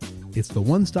 It's the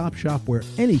one-stop shop where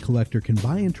any collector can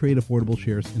buy and trade affordable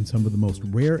shares in some of the most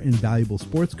rare and valuable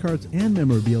sports cards and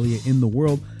memorabilia in the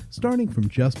world, starting from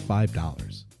just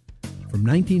 $5. From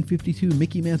 1952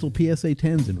 Mickey Mantle PSA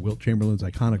 10s and Wilt Chamberlain's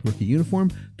iconic rookie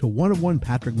uniform to one-of-one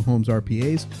Patrick Mahomes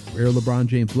RPAs, rare LeBron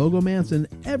James logo mats, and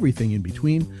everything in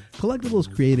between, Collectible is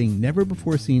creating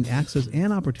never-before-seen access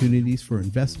and opportunities for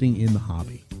investing in the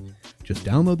hobby. Just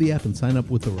download the app and sign up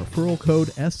with the referral code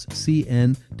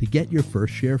SCN to get your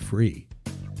first share free.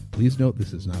 Please note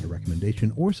this is not a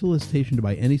recommendation or solicitation to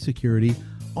buy any security.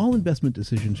 All investment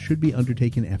decisions should be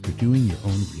undertaken after doing your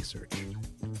own research.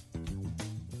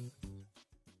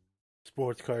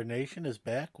 Sports Card Nation is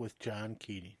back with John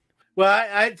Keating.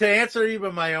 Well, to answer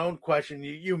even my own question,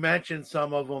 you mentioned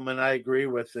some of them, and I agree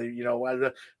with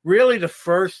it. Really the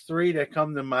first three that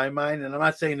come to my mind, and I'm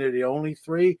not saying they're the only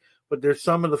three, but there's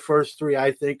some of the first three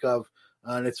I think of,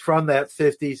 and it's from that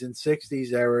 50s and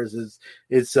 60s eras.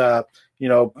 It's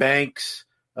Banks,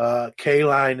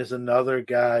 K-Line is another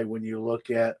guy when you look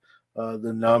at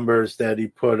the numbers that he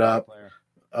put up,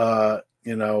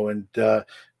 and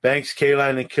Banks,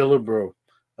 K-Line, and Killebrew,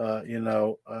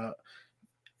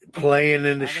 playing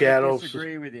in the shadows. I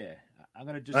disagree with you. I'm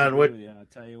going to disagree with you, and I'll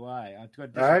tell you why. I'm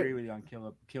going to disagree with you on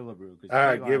Killebrew. All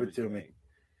right, give it to me.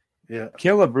 Yeah,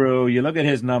 Killebrew, you look at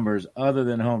his numbers other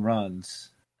than home runs.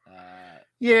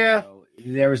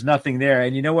 There was nothing there.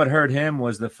 And you know what hurt him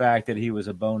was the fact that he was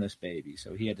a bonus baby.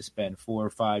 So he had to spend 4 or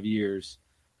 5 years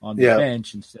on the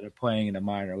bench instead of playing in the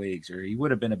minor leagues, or he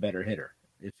would have been a better hitter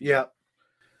if he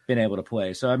been able to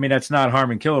play. So, that's not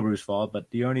Harmon Killebrew's fault, but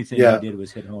the only thing he did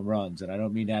was hit home runs. And I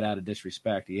don't mean that out of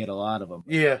disrespect. He hit a lot of them.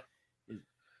 Yeah.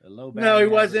 No, he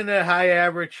wasn't a high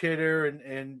average hitter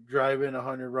and driving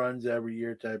 100 runs every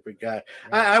year type of guy.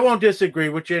 Right. I won't disagree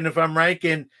with you. And if I'm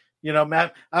ranking,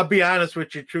 Matt, I'll be honest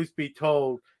with you, truth be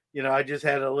told, I just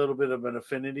had a little bit of an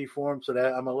affinity for him, so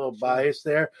that I'm a little biased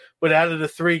there. But out of the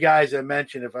three guys I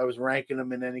mentioned, if I was ranking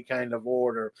them in any kind of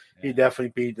order, he'd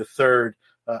definitely be the third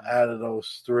out of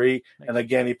those three. And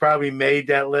again, he probably made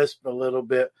that list a little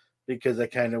bit because I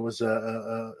kind of was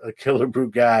a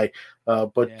Killebrew guy.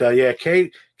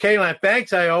 K-Line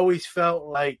Banks, I always felt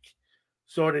like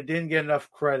sort of didn't get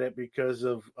enough credit because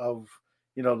of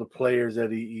the players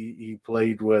that he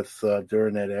played with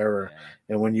during that era. Yeah.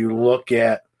 And when you look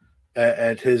at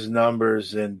his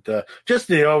numbers and just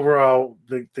the overall,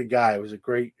 the guy was a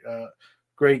great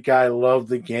guy, loved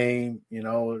the game,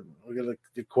 look at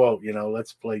the quote,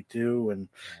 let's play too. And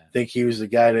I think he was the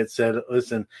guy that said,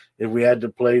 listen, if we had to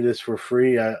play this for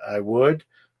free, I would.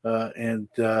 I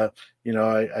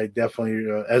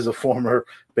definitely, as a former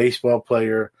baseball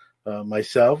player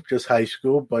myself, just high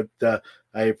school, but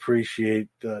I appreciate,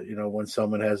 when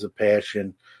someone has a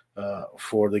passion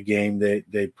for the game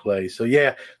they play. So,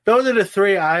 those are the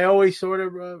three I always sort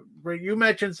of bring. You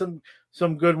mentioned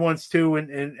some good ones too,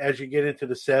 and as you get into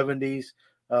the 70s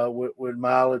with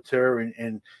Molitor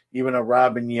and even a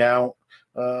Robin Yount,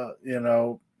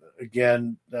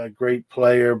 again, a great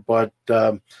player, but,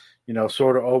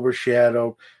 sort of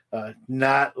overshadowed,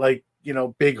 not like,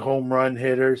 big home run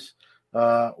hitters,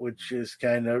 which is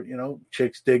kind of,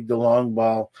 chicks dig the long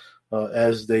ball.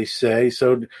 as they say.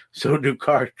 So do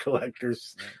card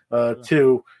collectors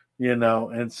too,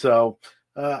 And so,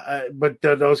 but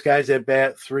those guys that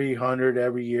bat 300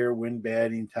 every year win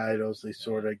batting titles. They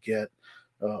sort of get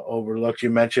overlooked. You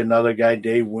mentioned another guy,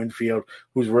 Dave Winfield,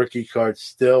 whose rookie card's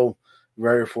still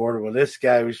very affordable. This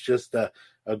guy was just a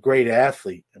great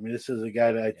athlete. I mean, this is a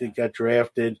guy that I think got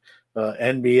drafted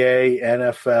NBA,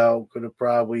 NFL, could have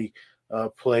probably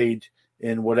played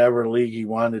in whatever league he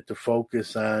wanted to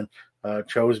focus on,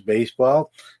 chose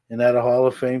baseball, and had a Hall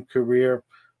of Fame career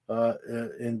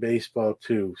in baseball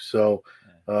too. So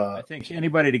I think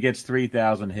anybody that gets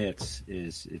 3,000 hits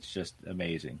it's just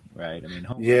amazing, right? I mean,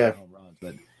 home runs,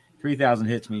 but 3,000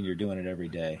 hits mean you're doing it every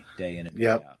day, day in and day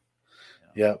out.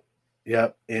 Yep.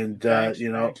 And Banks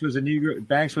was a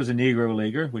Negro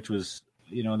leaguer, which was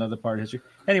another part of history.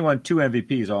 And he won 2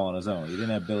 MVPs all on his own. He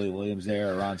didn't have Billy Williams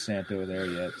there or Ron Santo there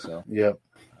yet. So yeah,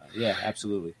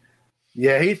 absolutely.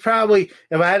 Yeah, he's probably,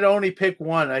 if I had to only pick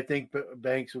one, I think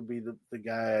Banks would be the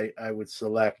guy I would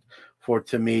select for,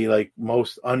 to me, like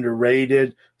most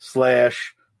underrated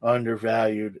 /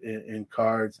 undervalued in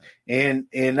cards, and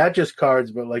not just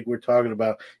cards, but like we're talking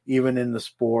about, even in the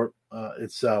sport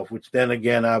itself, which then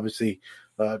again obviously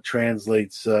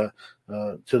translates to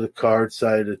the card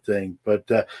side of thing. But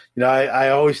I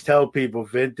always tell people,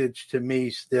 vintage to me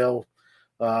still,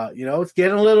 it's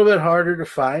getting a little bit harder to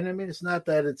find. I mean, it's not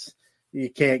that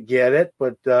you can't get it,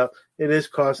 but it is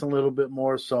costing a little bit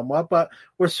more somewhat. But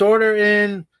we're sort of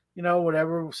in,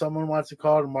 whatever someone wants to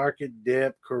call it, a market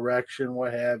dip, correction,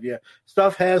 what have you.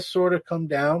 Stuff has sort of come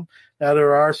down. Now,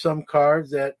 there are some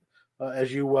cards that,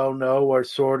 as you well know, are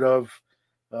sort of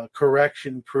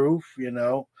correction proof.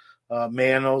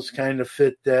 Manos kind of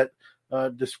fit that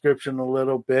description a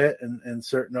little bit, and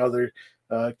certain other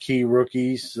key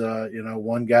rookies.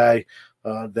 One guy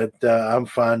that I'm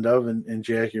fond of, and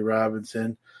Jackie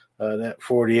Robinson. That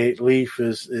 48 leaf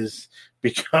is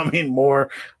becoming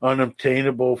more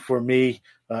unobtainable for me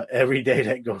every day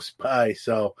that goes by.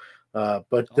 So,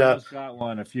 but almost got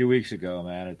one a few weeks ago,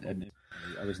 man.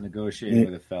 I was negotiating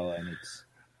with a fella, and it's,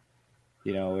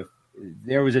 if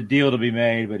there was a deal to be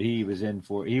made, but he was in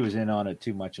on it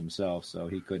too much himself, so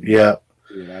he couldn't. Yeah,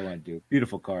 do it. I went to do.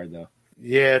 Beautiful card though.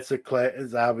 Yeah,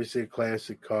 it's obviously a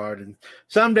classic card, and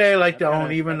someday I like to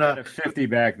own even a 50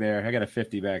 back there. I got a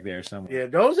 50 back there somewhere. Yeah,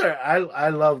 those are I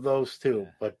love those too.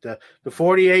 But the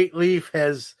 48 leaf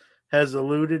has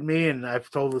eluded me, and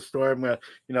I've told the story.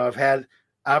 I've had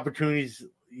opportunities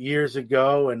years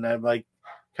ago, and I'm like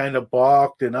kind of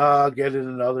balked, and I'll get it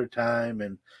another time,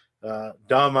 and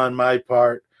dumb on my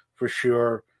part for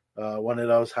sure. One of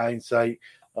those hindsight.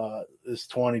 This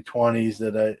 2020s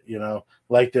that I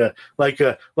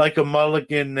like a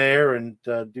mulligan there and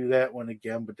do that one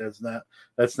again, but that's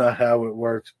not how it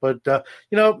works. But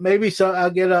maybe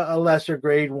I'll get a lesser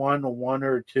grade one, a 1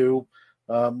 or 2.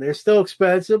 They're still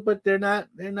expensive, but they're not.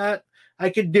 I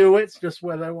could do it. It's just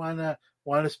whether I want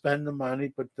to spend the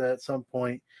money. But at some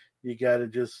point, you got to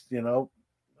just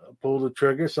pull the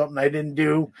trigger. Something I didn't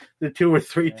do the 2 or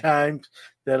 3 times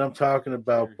that I'm talking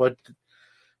about, but.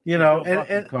 Bill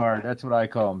and card. That's what I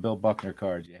call them, Bill Buckner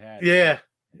cards. You had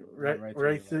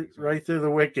right through the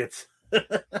wickets.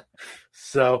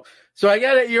 So I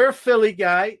got it. You're a Philly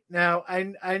guy now.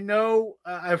 I know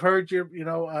I've heard you.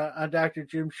 On Dr.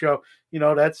 Jim's show.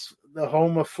 That's the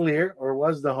home of Fleer, or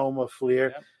was the home of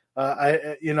Fleer.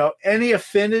 Yep. Any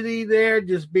affinity there?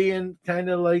 Just being kind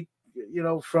of like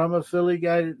from a Philly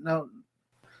guy. No.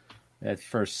 That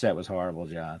first set was horrible,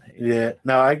 John. Yeah,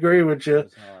 no, I agree with you.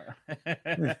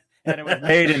 And it was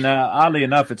made in, oddly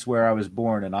enough, it's where I was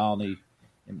born in Olney,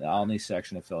 in the Olney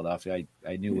section of Philadelphia.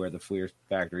 I knew where the Fleer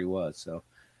factory was. So,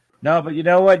 no, but you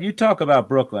know what? You talk about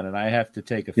Brooklyn, and I have to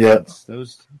take offense. Yeah.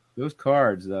 Those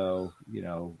cards, though,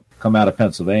 come out of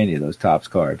Pennsylvania. Those Topps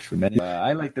cards for many.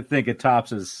 I like to think of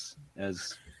Topps as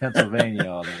Pennsylvania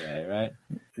all the way, right?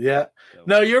 Yeah.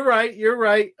 No, you're right.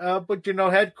 But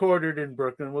headquartered in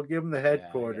Brooklyn. We'll give them the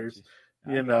headquarters.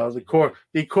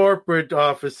 The corporate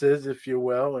offices, if you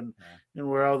will, and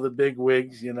where all the big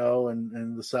wigs, and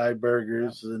the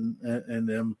Seibergers and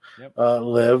them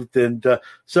lived. And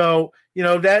so,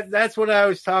 that's what I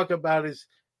always talk about is,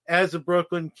 as a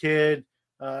Brooklyn kid,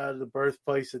 the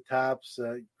birthplace of Topps,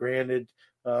 granted,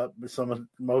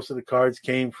 most of the cards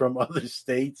came from other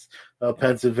states,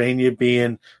 Pennsylvania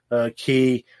being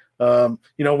key. When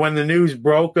the news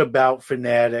broke about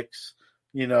Fanatics,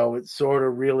 it sort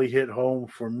of really hit home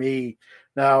for me.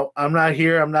 Now, I'm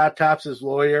not Topps'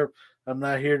 lawyer. I'm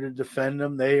not here to defend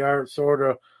them. They are sort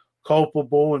of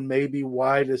culpable, and maybe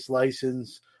why this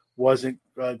license wasn't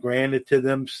granted to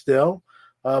them still.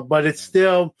 But it's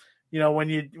still,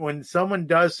 when someone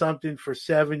does something for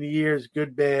 7 years,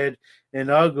 good, bad, and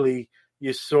ugly,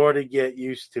 you sort of get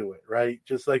used to it, right?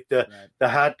 Just like the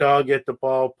hot dog at the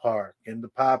ballpark and the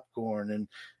popcorn and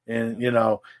and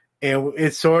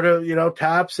it's sort of,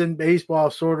 Tops and baseball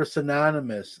sort of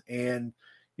synonymous. And,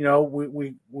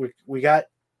 we got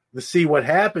to see what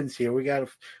happens here. We got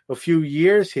a few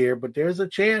years here, but there's a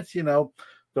chance,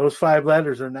 those 5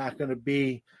 letters are not going to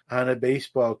be on a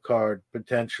baseball card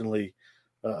potentially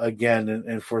again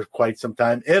and for quite some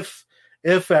time, if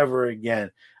ever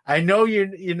again. I know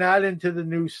you're not into the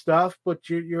new stuff, but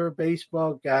you're a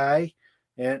baseball guy,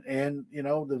 and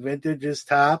the vintage is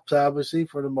Tops, obviously,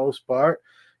 for the most part.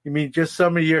 I mean, just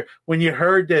when you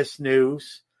heard this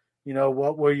news,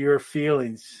 what were your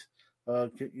feelings?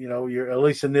 At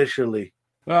least initially.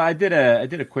 Well, I did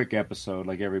a quick episode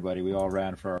like everybody. We all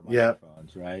ran for our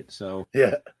microphones, right? So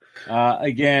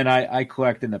again, I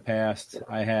collect in the past.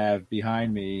 I have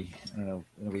behind me, I don't know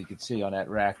if you can see on that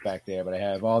rack back there, but I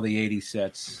have all the 80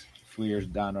 sets, Fleers,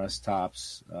 Donruss,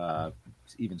 Tops,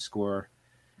 even Score.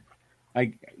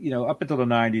 Up until the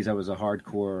 90s, I was a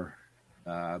hardcore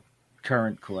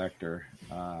current collector,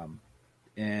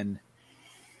 and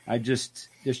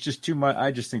there's just too much.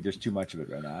 I just think there's too much of it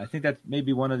right now. I think that may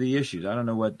be one of the issues. I don't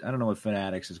know what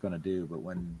Fanatics is going to do, but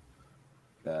when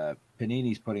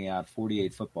Panini's putting out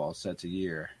 48 football sets a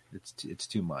year, it's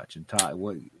too much. And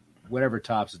whatever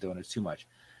Tops is doing, it's too much.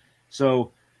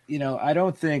 So, I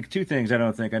don't think two things. I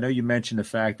know you mentioned the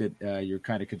fact that you're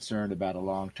kind of concerned about a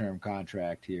long-term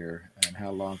contract here and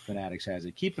how long Fanatics has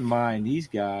it. Keep in mind, these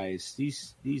guys,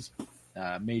 these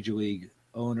major league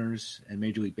owners and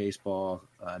Major League Baseball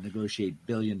negotiate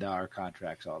billion-dollar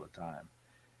contracts all the time.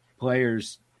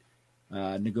 Players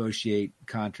negotiate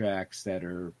contracts that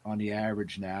are on the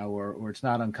average now, or it's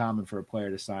not uncommon for a player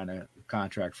to sign a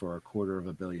contract for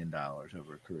 $250 million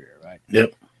over a career, right?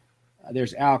 Yep.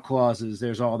 There's out clauses.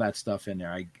 There's all that stuff in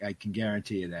there. I can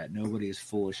guarantee you that nobody is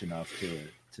foolish enough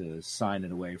to sign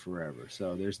it away forever.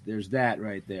 So there's that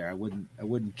right there. I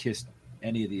wouldn't kiss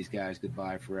any of these guys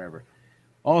goodbye forever.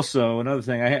 Also, another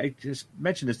thing, I just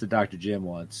mentioned this to Dr. Jim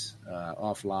once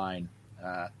offline.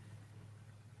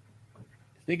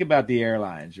 Think about the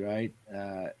airlines, right?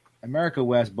 America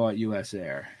West bought US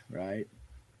Air, right?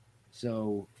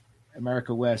 So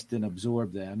America West didn't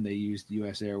absorb them. They used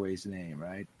US Airways' name,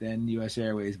 right? Then US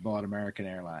Airways bought American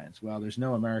Airlines. Well, there's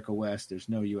no America West. There's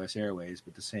no US Airways,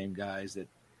 but the same guys that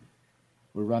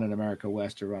were running America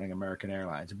West are running American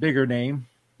Airlines. A bigger name,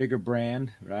 bigger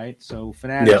brand, right? So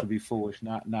Fanatics would be foolish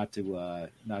not to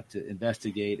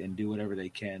investigate and do whatever they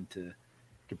can to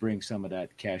bring some of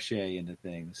that cachet into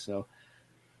things. So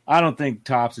I don't think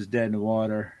Tops is dead in the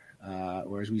water,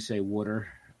 or as we say, water.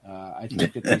 I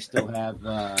think that they still have.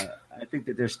 I think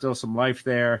that there's still some life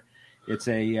there. It's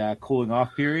a cooling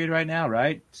off period right now,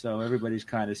 right? So everybody's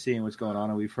kind of seeing what's going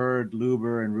on, and we've heard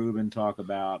Luber and Rubin talk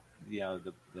about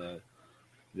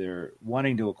they're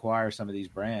wanting to acquire some of these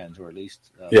brands, or at least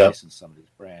license some of these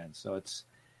brands. So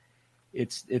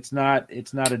it's not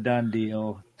a done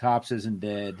deal. Tops isn't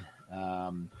dead.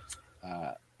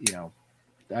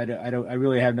 I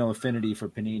really have no affinity for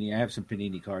Panini. I have some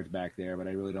Panini cards back there, but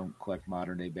I really don't collect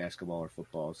modern day basketball or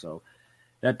football. So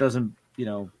that doesn't,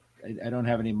 I don't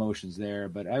have any emotions there.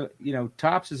 But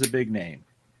Tops is a big name.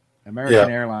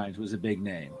 American Airlines was a big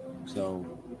name. So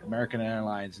American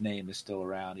Airlines name is still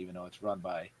around, even though it's run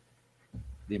by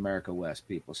the America West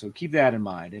people. So keep that in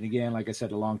mind. And again, like I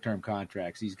said, the long-term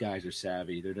contracts, these guys are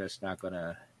savvy. They're just not going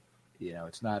to,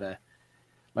 it's not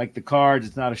like the cards,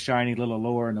 it's not a shiny little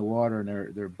lure in the water,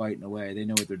 and they're biting away. They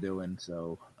know what they're doing.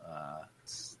 So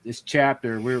this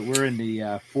chapter, we're in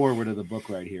the forward of the book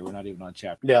right here. We're not even on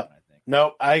chapter 1, I think.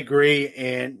 No, I agree.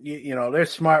 And, they're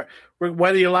smart.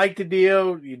 Whether you like the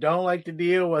deal, you don't like the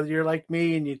deal, whether you're like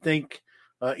me and you think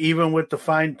even with the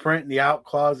fine print and the out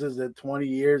clauses that 20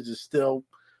 years is still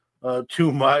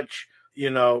too much,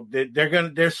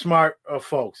 they're smart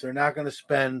folks. They're not going to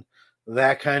spend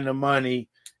that kind of money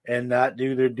and not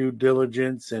do their due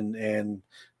diligence and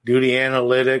do the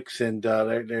analytics. And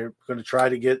they're going to try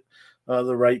to get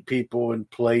the right people in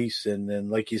place. And then,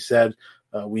 like you said,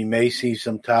 we may see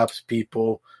some Tops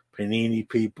people, Panini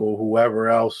people, whoever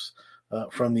else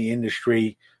from the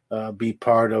industry be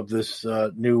part of this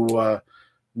new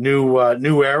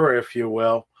era, if you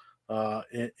will,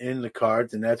 in the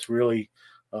cards. And that's really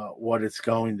what it's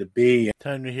going to be.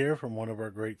 Time to hear from one of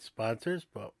our great sponsors,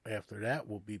 but after that,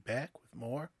 we'll be back with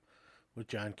more with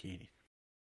John Keating.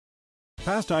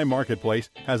 Pastime Marketplace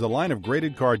has a line of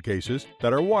graded card cases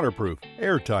that are waterproof,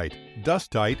 airtight,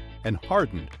 dust-tight, and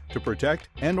hardened to protect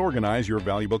and organize your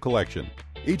valuable collection.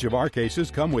 Each of our cases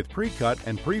come with pre-cut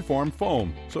and pre-formed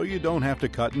foam, so you don't have to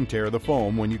cut and tear the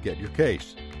foam when you get your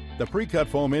case. The pre-cut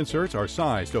foam inserts are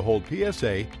sized to hold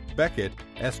PSA, Beckett,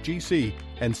 SGC,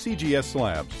 and CGS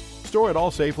slabs. Store it all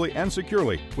safely and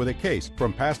securely with a case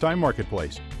from Pastime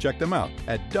Marketplace. Check them out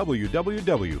at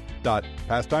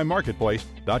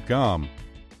www.pastimemarketplace.com.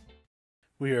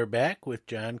 We are back with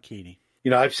John Keating.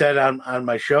 I've said on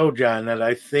my show, John, that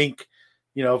I think,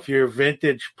 if you're a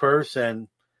vintage person,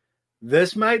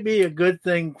 this might be a good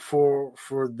thing for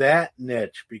that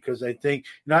niche, because I think,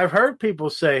 I've heard people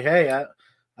say, hey,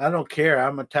 I don't care.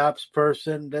 I'm a Topps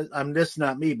person. This is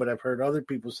not me, but I've heard other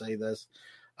people say this.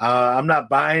 I'm not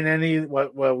buying any.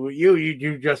 Well,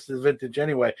 you just the vintage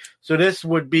anyway. So this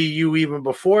would be you even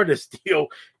before this deal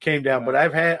came down. But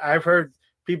I've heard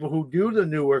people who do the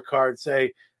newer cards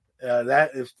say that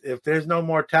if there's no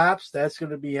more Topps, that's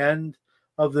going to be end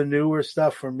of the newer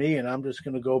stuff for me, and I'm just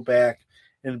going to go back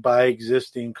and buy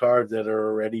existing cards that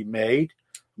are already made.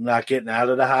 I'm not getting out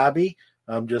of the hobby.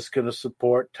 I'm just going to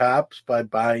support Topps by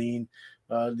buying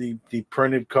the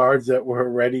printed cards that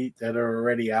are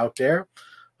already out there.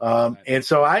 And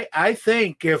so I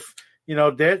think if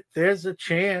there's a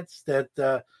chance that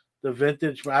the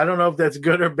vintage, I don't know if that's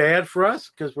good or bad for us,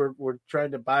 because we're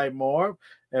trying to buy more,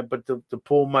 but the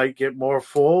pool might get more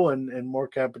full and more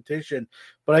competition.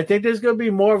 But I think there's going to be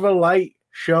more of a light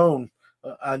shown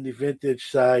on the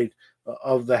vintage side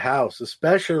of the house,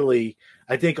 especially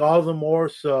I think all the more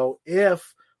so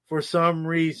if for some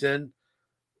reason,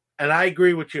 and I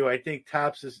agree with you, I think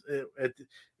Topps is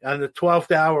on the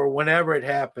 12th hour, whenever it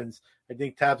happens, I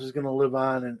think Topps is going to live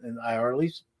on, and or at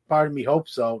least part of me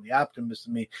hopes so, the optimist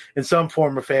in me, in some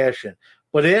form or fashion.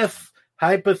 But if,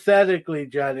 hypothetically,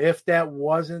 John, if that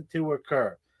wasn't to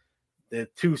occur, the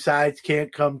two sides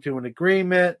can't come to an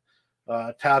agreement,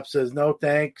 Topps says, no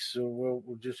thanks,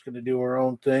 we're just going to do our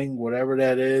own thing, whatever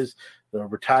that is, the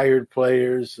retired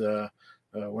players,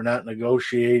 we're not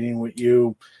negotiating with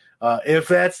you. If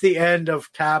that's the end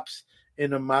of Topps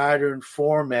in a modern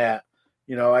format,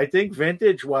 I think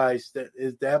vintage-wise,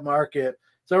 that market,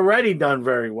 it's already done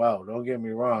very well. Don't get me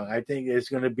wrong. I think it's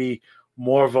going to be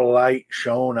more of a light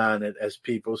shown on it as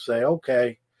people say,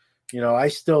 okay, I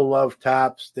still love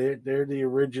Topps. They're the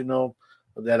original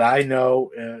that I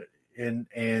know, and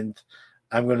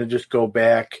I'm going to just go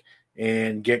back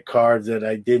and get cards that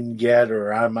I didn't get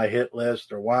or on my hit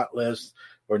list or want list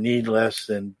or need list.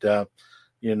 And, the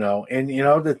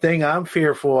thing I'm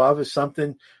fearful of is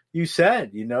something you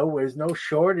said, there's no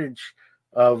shortage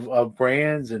of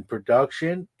brands and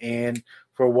production. And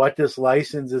for what this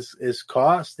license is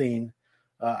costing,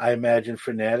 I imagine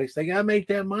Fanatics, they got to make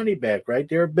that money back, right?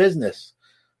 They're a business.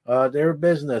 They're a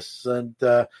business, and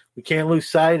we can't lose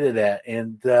sight of that.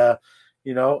 And,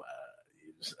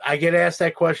 I get asked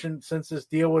that question since this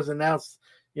deal was announced,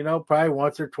 probably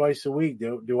once or twice a week.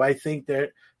 Do I think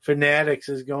that Fanatics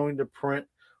is going to print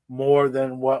more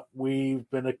than what we've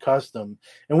been accustomed?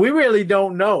 And we really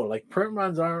don't know. Like, print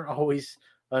runs aren't always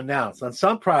announced. On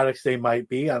some products, they might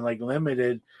be, on like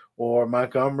Limited or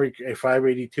Montgomery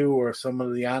 582 or some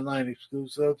of the online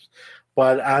exclusives.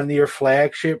 But on your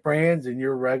flagship brands and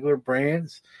your regular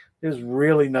brands, there's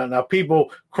really none. Now,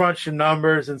 people crunch the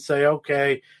numbers and say,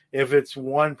 okay, if it's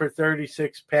 1 per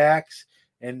 36 packs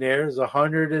and there's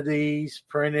 100 of these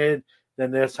printed,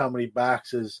 then that's how many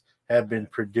boxes have been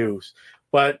produced.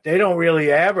 But they don't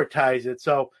really advertise it.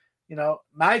 So,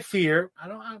 my fear,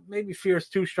 maybe fear is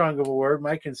too strong of a word.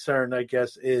 My concern, I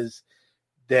guess, is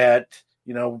that,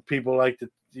 people like to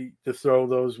throw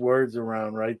those words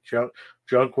around, right?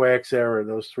 Junk wax era,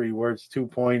 those three words,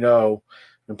 2.0,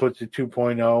 and put the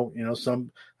 2.0.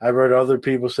 I've heard other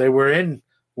people say we're in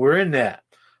that.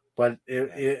 But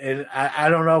and I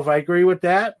don't know if I agree with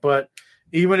that, but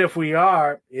even if we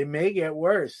are, it may get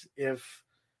worse if,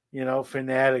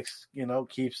 Fanatics,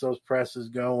 keeps those presses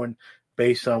going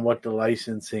based on what the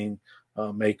licensing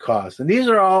may cost. And these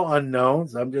are all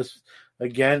unknowns. I'm just,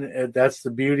 again, that's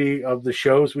the beauty of the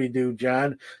shows we do,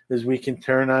 John, is we can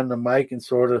turn on the mic and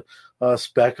sort of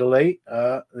speculate.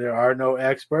 There are no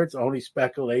experts, only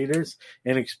speculators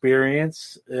and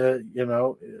experiences.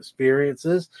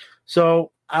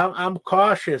 So I'm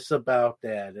cautious about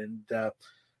that. And,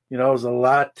 there's a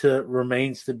lot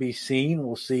remains to be seen.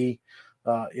 We'll see.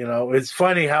 It's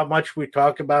funny how much we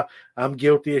talk about. I'm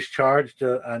guilty as charged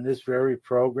on this very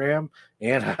program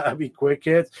and Hobby Quick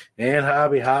Hits and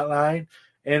Hobby Hotline.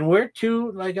 And we're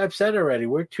like I've said already,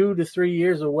 we're 2 to 3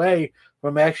 years away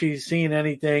from actually seeing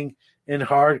anything in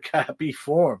hard copy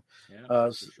form.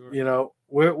 Yeah, sure.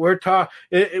 We're talking.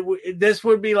 This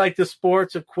would be like the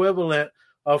sports equivalent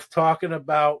of talking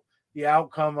about the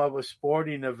outcome of a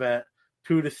sporting event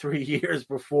 2 to 3 years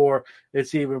before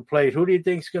it's even played. Who do you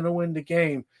think's going to win the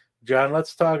game? John,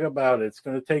 let's talk about it. It's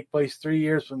going to take place 3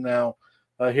 years from now.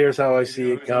 Here's how I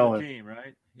see it going. Team,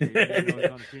 right?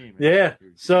 Yeah. Yeah.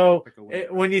 So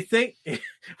when you think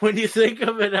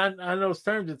of it on those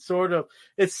terms,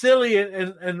 it's silly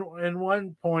in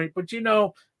one point, but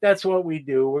that's what we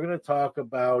do. We're going to talk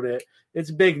about it. It's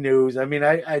big news. I mean,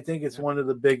 I think it's one of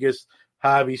the biggest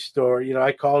hobby story.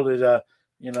 I called it a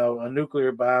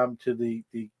nuclear bomb to the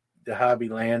hobby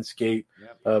landscape,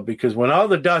 because when all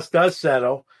the dust does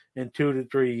settle in 2 to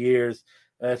 3 years,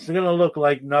 it's going to look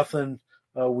like nothing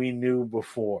we knew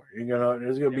before.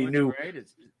 There's going to be new.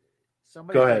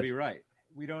 Somebody's going to be right.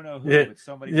 We don't know who, but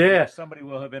somebody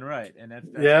will have been right, and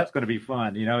that's going to be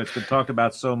fun. It's been talked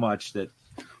about so much that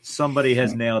somebody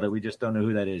has nailed it. We just don't know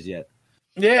who that is yet.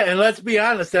 Yeah, and let's be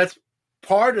honest, that's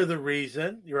part of the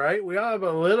reason, right? We all have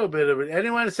a little bit of it.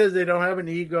 Anyone that says they don't have an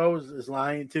ego is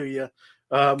lying to you.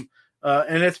 And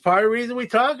it's part of the reason we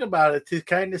talk about it, to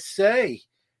kind of say,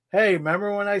 hey,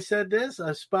 remember when I said this?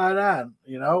 I spot on,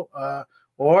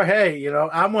 or hey,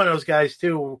 I'm one of those guys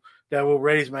too that will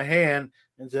raise my hand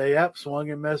and say, yep, swung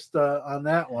and missed on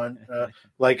that one,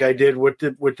 like I did with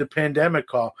the pandemic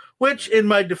call, which in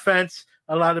my defense,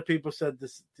 a lot of people said the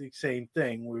same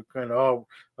thing. We're kind of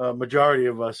majority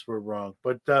of us were wrong,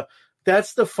 but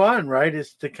that's the fun, right?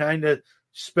 Is to kind of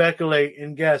speculate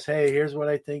and guess, hey, here's what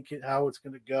I think, how it's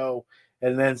going to go,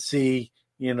 and then see.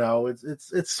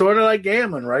 It's sort of like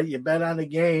gambling, right? You bet on a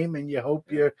game and you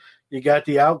hope you got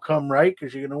the outcome right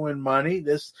because you're going to win money.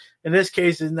 In this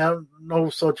case, is no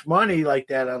such money like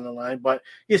that on the line, but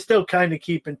you're still kind of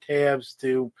keeping tabs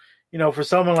to, for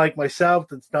someone like myself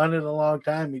that's done it a long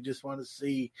time, you just want to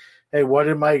see, hey, what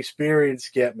did my experience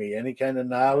get me? Any kind of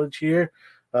knowledge here?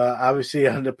 Obviously,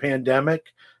 on the pandemic,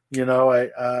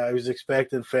 I was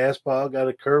expecting fastball, got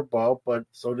a curveball, but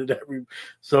so did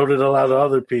a lot of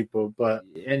other people. But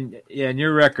and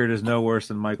your record is no worse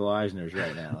than Michael Eisner's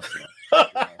right now. So,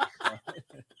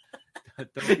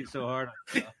 don't be so hard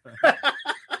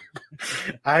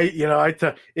on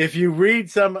yourself. If you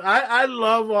read I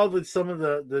love some of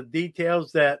the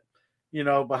details that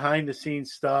behind the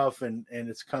scenes stuff, and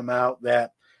it's come out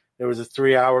that there was a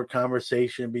 3-hour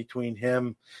conversation between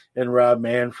him and Rob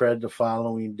Manfred the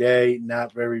following day.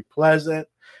 Not very pleasant.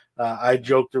 I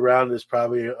joked around there's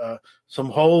probably some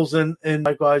holes in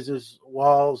Michael Eisner's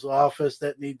Wall's office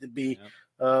that need to be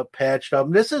patched up.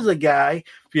 And this is a guy,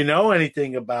 if you know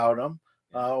anything about him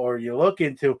or you look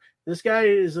into, this guy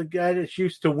is a guy that's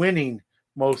used to winning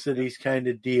most of these kind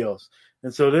of deals.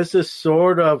 And so this is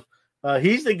sort of,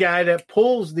 he's the guy that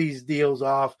pulls these deals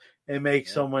off and make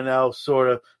someone else sort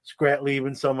of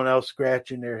leaving someone else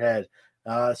scratching their head.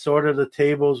 Sort of the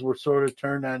tables were sort of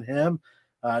turned on him.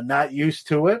 Not used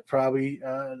to it, probably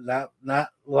not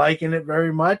liking it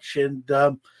very much, and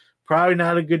probably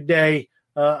not a good day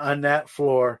on that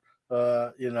floor.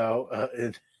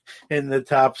 In the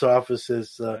Topps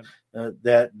offices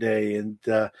that day, and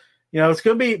it's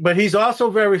going to be. But he's also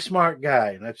a very smart guy,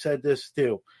 and I've said this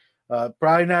too.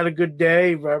 Probably not a good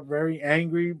day, very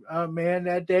angry man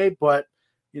that day, but,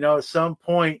 at some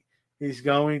point he's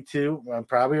going to,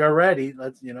 probably already,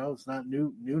 it's not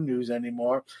new news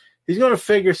anymore. He's going to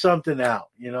figure something out.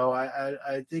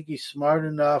 I think he's smart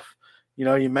enough.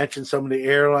 You mentioned some of the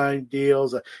airline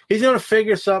deals. He's going to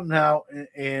figure something out,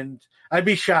 and I'd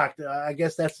be shocked. I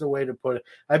guess that's the way to put it.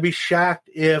 I'd be shocked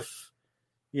if,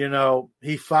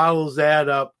 he follows that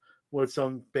up with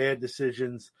some bad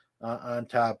decisions on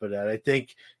top of that. I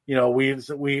think,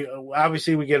 we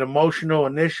obviously we get emotional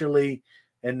initially,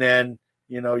 and then,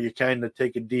 you kind of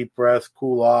take a deep breath,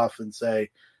 cool off, and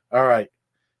say, all right,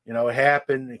 it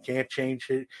happened. It can't change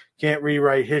it. Can't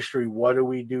rewrite history. What do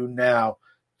we do now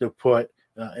to put,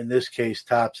 in this case,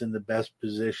 Topps in the best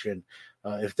position?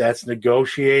 If that's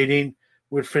negotiating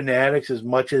with Fanatics, as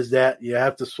much as that, you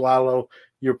have to swallow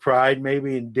your pride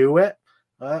maybe and do it.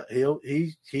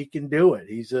 He can do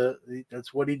it.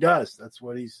 That's what he does. That's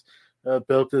what he's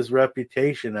built his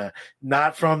reputation on.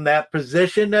 Not from that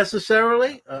position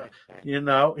necessarily.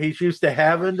 He's used to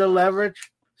having the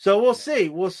leverage. So we'll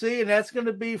see. And that's going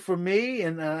to be for me,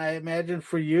 and I imagine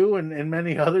for you and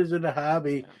many others in the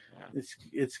hobby.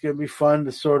 It's going to be fun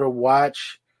to sort of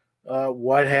watch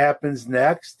what happens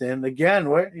next. And again,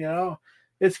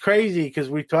 it's crazy because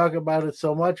we talk about it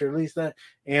so much, or at least that,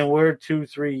 and we're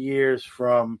 2-3 years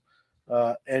from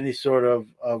any sort of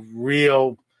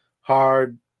real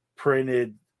hard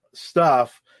printed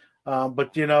stuff.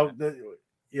 But you know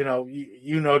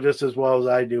just as well as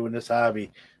I do in this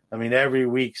hobby. I mean, every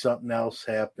week something else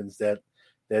happens that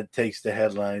takes the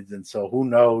headlines, and so who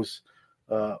knows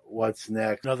what's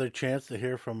next. Another chance to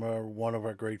hear from one of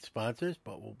our great sponsors,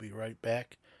 but we'll be right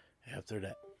back after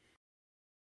that.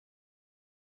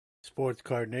 Sports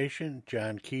Card Nation,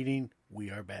 John Keating, we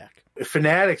are back.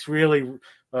 Fanatics really,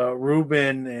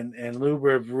 Ruben and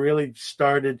Luber have really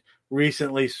started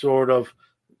recently sort of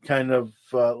kind of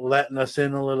letting us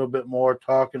in a little bit more,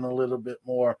 talking a little bit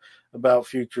more about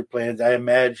future plans. I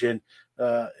imagine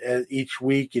each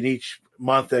week and each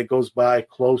month that goes by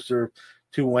closer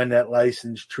to when that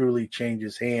license truly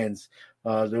changes hands,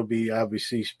 they'll be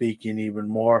obviously speaking even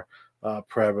more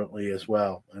prevalently as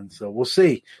well. And so we'll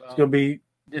see. It's going to be.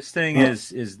 This thing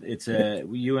is it's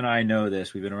you and I know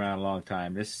this. We've been around a long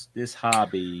time. This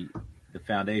hobby, the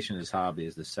foundation of this hobby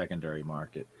is the secondary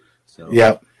market. So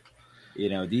yep.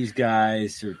 These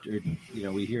guys are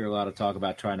we hear a lot of talk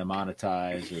about trying to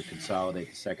monetize or consolidate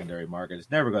the secondary market. It's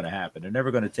never going to happen. They're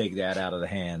never going to take that out of the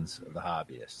hands of the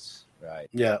hobbyists, right?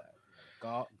 Yeah.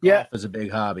 Golf is a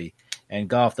big hobby, and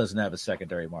golf doesn't have a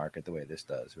secondary market the way this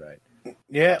does, right?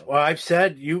 Yeah, well, I've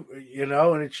said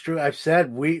and it's true. I've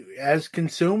said we, as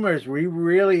consumers, we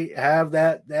really have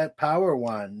that power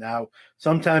wand. Now,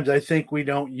 sometimes I think we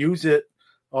don't use it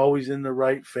always in the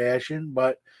right fashion,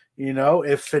 but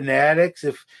if Fanatics,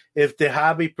 if the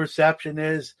hobby perception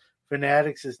is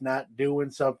Fanatics is not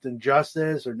doing something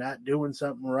justice or not doing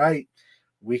something right,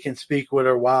 we can speak with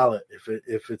our wallet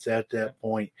if it's at that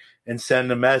point and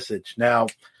send a message. Now,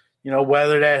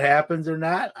 whether that happens or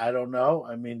not, I don't know.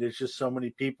 I mean, there's just so many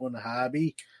people in the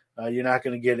hobby. You're not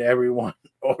going to get everyone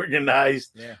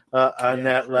organized on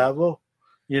that level.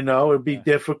 It'd be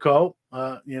difficult,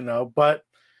 but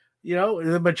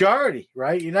the majority,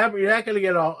 right? You're not going to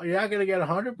get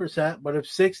 100%, but if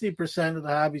 60% of the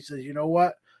hobby says, you know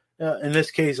what, in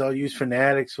this case, I'll use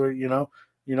Fanatics, or you know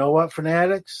what,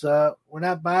 Fanatics, we're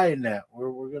not buying that.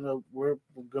 We're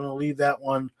gonna leave that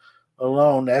one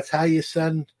alone. That's how you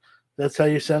send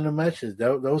a message.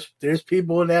 There's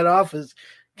people in that office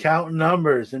counting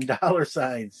numbers and dollar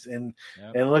signs and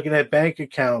looking at bank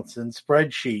accounts and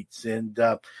spreadsheets. And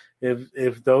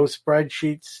if those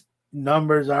spreadsheets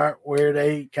numbers aren't where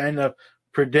they kind of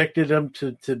predicted them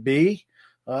to be,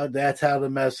 that's how the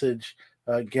message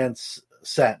gets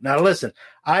set. Now, listen,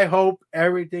 I hope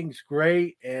everything's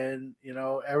great and,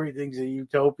 everything's a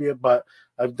utopia, but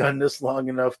I've done this long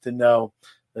enough to know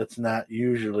that's not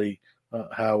usually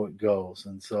how it goes.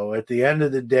 And so at the end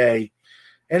of the day,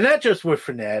 and not just with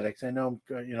Fanatics, I know,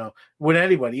 with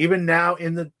anybody, even now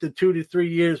in the 2 to 3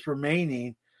 years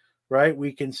remaining, right,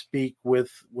 we can speak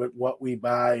with what we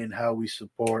buy and how we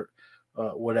support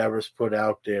whatever's put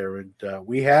out there. And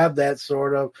we have that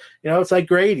sort of, it's like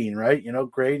grading, right?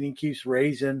 Grading keeps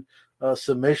raising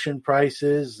submission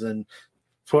prices and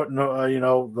putting,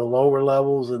 the lower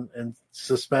levels and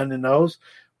suspending those.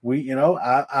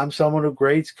 I'm someone who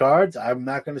grades cards. I'm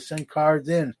not going to send cards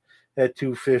in at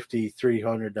 $250,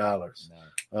 $300.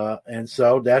 No. And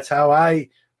so that's how I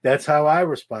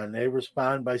respond. They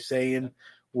respond by saying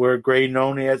we're grading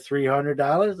only at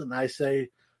 $300. And I say,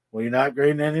 well, you're not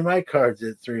grading any of my cards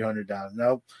at $300.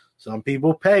 No, some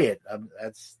people pay it.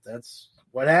 That's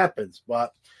what happens.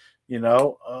 But,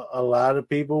 a lot of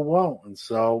people won't. And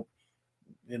so,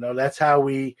 that's how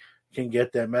we can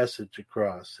get that message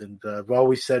across. And I've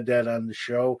always said that on the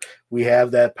show. We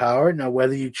have that power. Now,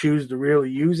 whether you choose to really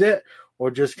use it or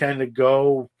just kind of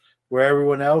go where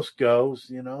everyone else goes,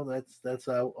 that's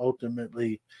how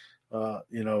ultimately,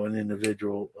 an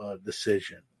individual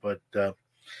decision. But,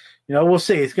 we'll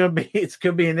see. It's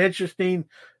gonna be an interesting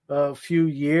few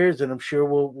years, and I'm sure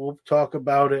we'll talk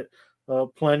about it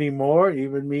plenty more.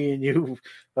 Even me and you,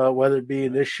 whether it be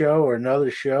in this show or another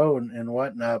show and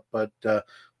whatnot. But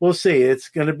we'll see. It's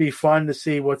going to be fun to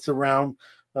see what's around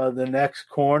the next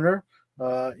corner.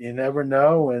 You never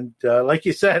know. And like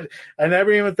you said, I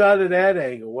never even thought of that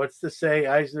angle. What's to say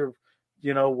Eisner,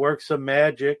 work some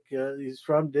magic? He's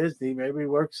from Disney. Maybe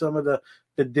work some of the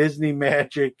Disney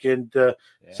magic and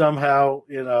somehow,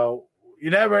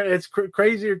 it's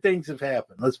crazier things have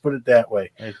happened. Let's put it that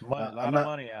way. There's a lot of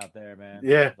money out there, man.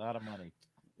 Yeah. A lot of money.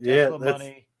 Yeah. Tesla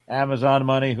money, Amazon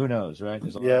money, who knows, right?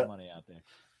 There's a lot of money out there.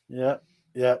 Yeah.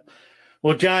 Yeah.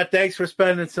 Well, John, thanks for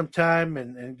spending some time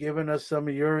and giving us some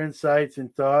of your insights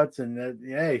and thoughts. And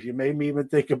you made me even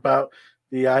think about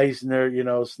the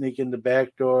Eisner, sneaking the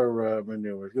backdoor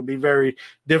maneuver. It's going to be very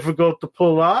difficult to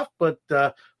pull off. But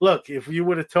look, if you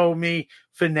would have told me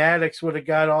Fanatics would have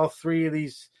got all three of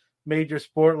these major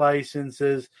sport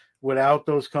licenses without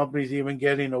those companies even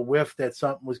getting a whiff that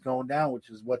something was going down,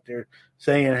 which is what they're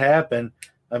saying happened.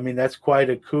 I mean, that's quite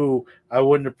a coup. I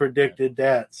wouldn't have predicted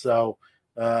that. So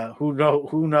who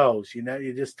knows?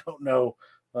 You just don't know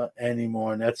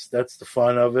anymore, and that's the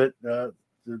fun of it. To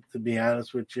be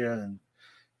honest with you, and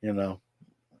you know,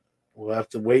 we'll have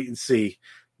to wait and see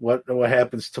what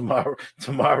happens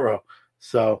tomorrow.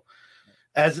 So,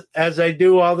 as I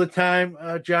do all the time,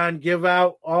 John, give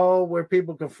out all where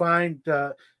people can find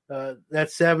that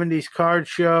 70s card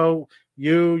show,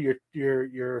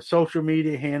 your social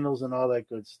media handles, and all that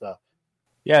good stuff.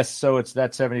 Yes, so it's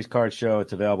That 70s Card Show.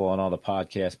 It's available on all the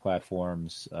podcast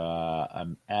platforms.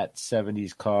 I'm at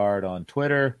 70s Card on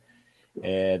Twitter.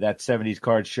 That 70s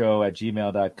Card Show at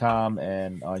gmail.com,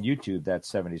 and on YouTube, That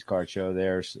 70s Card Show.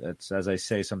 It's as I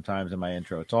say sometimes in my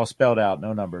intro, it's all spelled out,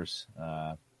 no numbers.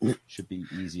 Should be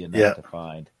easy enough to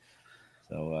find.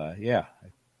 So,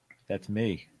 that's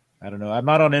me. I don't know. I'm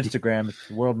not on Instagram.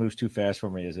 The world moves too fast for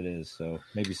me as it is, so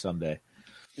maybe someday.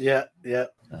 Yeah.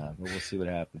 But we'll see what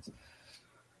happens.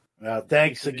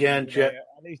 Thanks again, Jeff.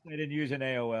 At least I didn't use an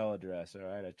AOL address. All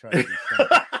right, I tried to be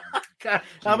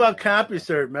How about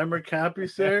CompuServe? Remember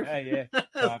CompuServe? Yeah,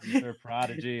 CompuServe,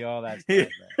 Prodigy, all that stuff.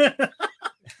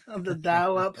 The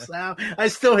dial-up sound. I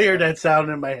still hear that sound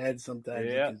in my head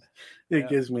sometimes. Yeah. It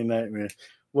gives me nightmares.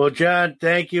 Well, John,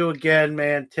 thank you again,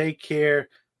 man. Take care.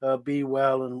 Be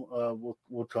well, and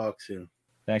we'll talk soon.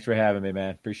 Thanks for having me,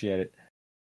 man. Appreciate it.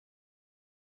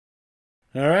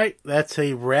 All right, that's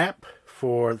a wrap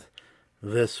for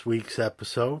this week's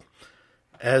episode.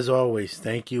 As always,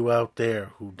 thank you out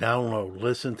there who download,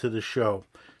 listen to the show.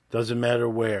 Doesn't matter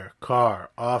where, car,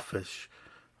 office,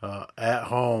 at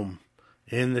home,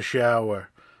 in the shower.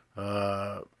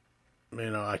 I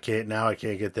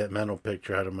can't get that mental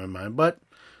picture out of my mind. But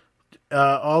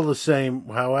all the same,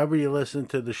 however you listen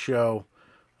to the show,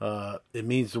 it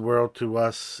means the world to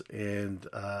us, and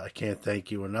I can't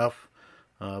thank you enough.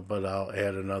 But I'll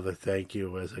add another thank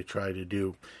you as I try to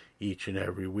do each and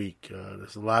every week.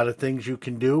 There's a lot of things you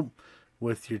can do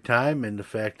with your time, and the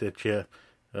fact that you,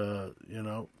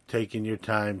 taking your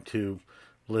time to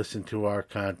listen to our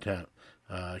content.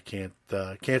 I can't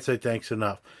say thanks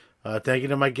enough. Thank you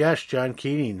to my guest, John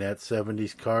Keating, that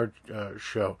 70s Card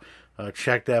Show.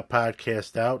 Check that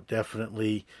podcast out.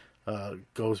 Definitely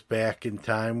goes back in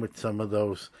time with some of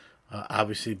those,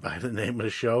 obviously by the name of the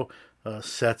show,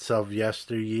 sets of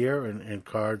yesteryear and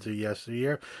cards of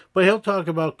yesteryear, but he'll talk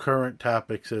about current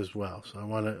topics as well. So I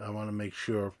want to make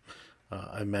sure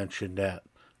I mention that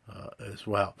as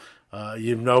well.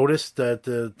 You've noticed at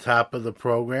the top of the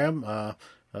program, a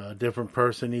different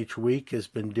person each week has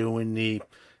been doing the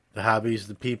Hobbies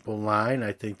the People line.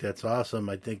 I think that's awesome.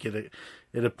 I think it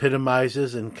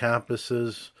epitomizes,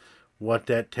 encompasses what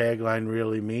that tagline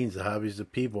really means. The Hobbies the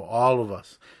People, all of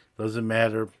us. Doesn't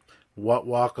matter what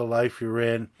walk of life you're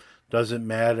in, doesn't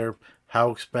matter how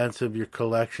expensive your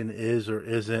collection is or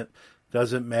isn't,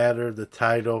 doesn't matter the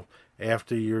title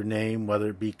after your name,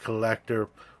 whether it be collector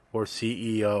or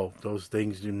CEO. Those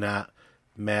things do not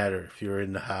matter if you're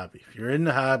in the hobby. If you're in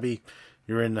the hobby,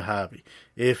 you're in the hobby.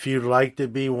 If you'd like to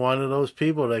be one of those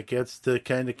people that gets to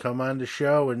kind of come on the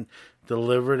show and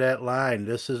deliver that line,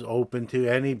 this is open to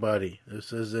anybody.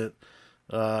 This isn't,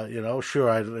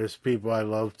 sure, there's people I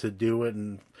love to do it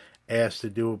and asked to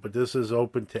do it, but this is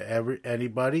open to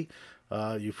anybody.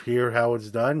 You hear how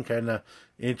it's done, kind of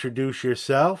introduce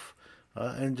yourself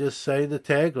and just say the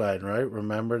tagline, right?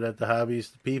 Remember that the hobby is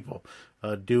the people.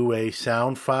 Do a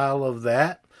sound file of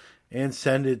that and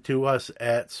send it to us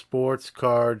at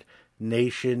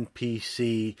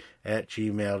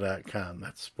sportscardnationpc@gmail.com.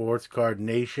 That's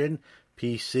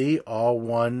sportscardnationpc, all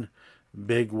one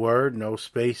big word, no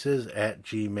spaces,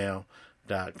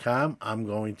 @gmail.com. I'm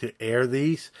going to air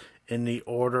these in the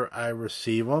order I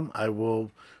receive them. I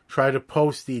will try to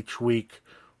post each week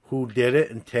who did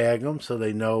it and tag them so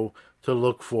they know to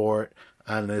look for it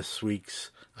on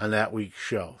that week's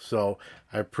show. So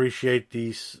I appreciate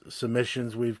these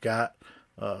submissions we've got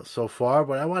so far,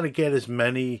 but I want to get as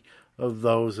many of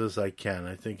those as I can.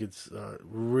 I think it's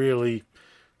really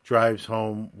drives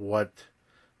home what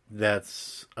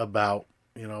that's about,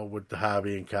 with the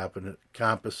hobby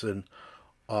encompassing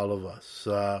all of us.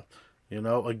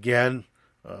 Again,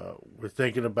 we're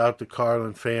thinking about the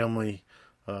Carlin family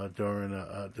during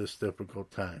this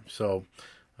difficult time. So,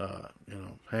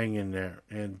 hang in there.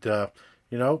 And,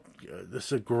 this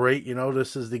is a great,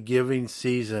 this is the giving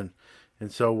season.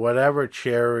 And so whatever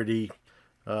charity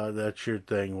that's your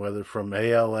thing, whether from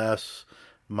ALS,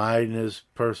 mine is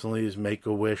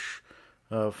Make-A-Wish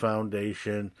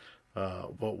Foundation,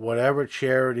 but whatever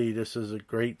charity, this is a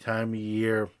great time of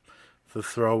year to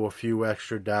throw a few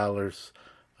extra dollars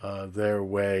their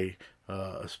way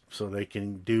so they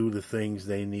can do the things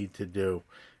they need to do.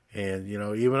 And,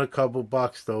 even a couple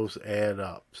bucks, those add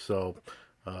up. So,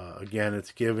 again,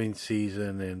 it's giving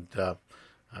season, and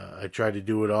I try to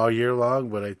do it all year long,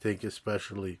 but I think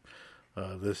especially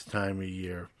this time of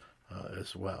year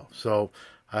as well. So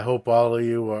I hope all of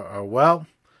you are well.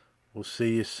 We'll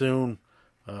see you soon.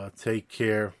 Take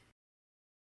care.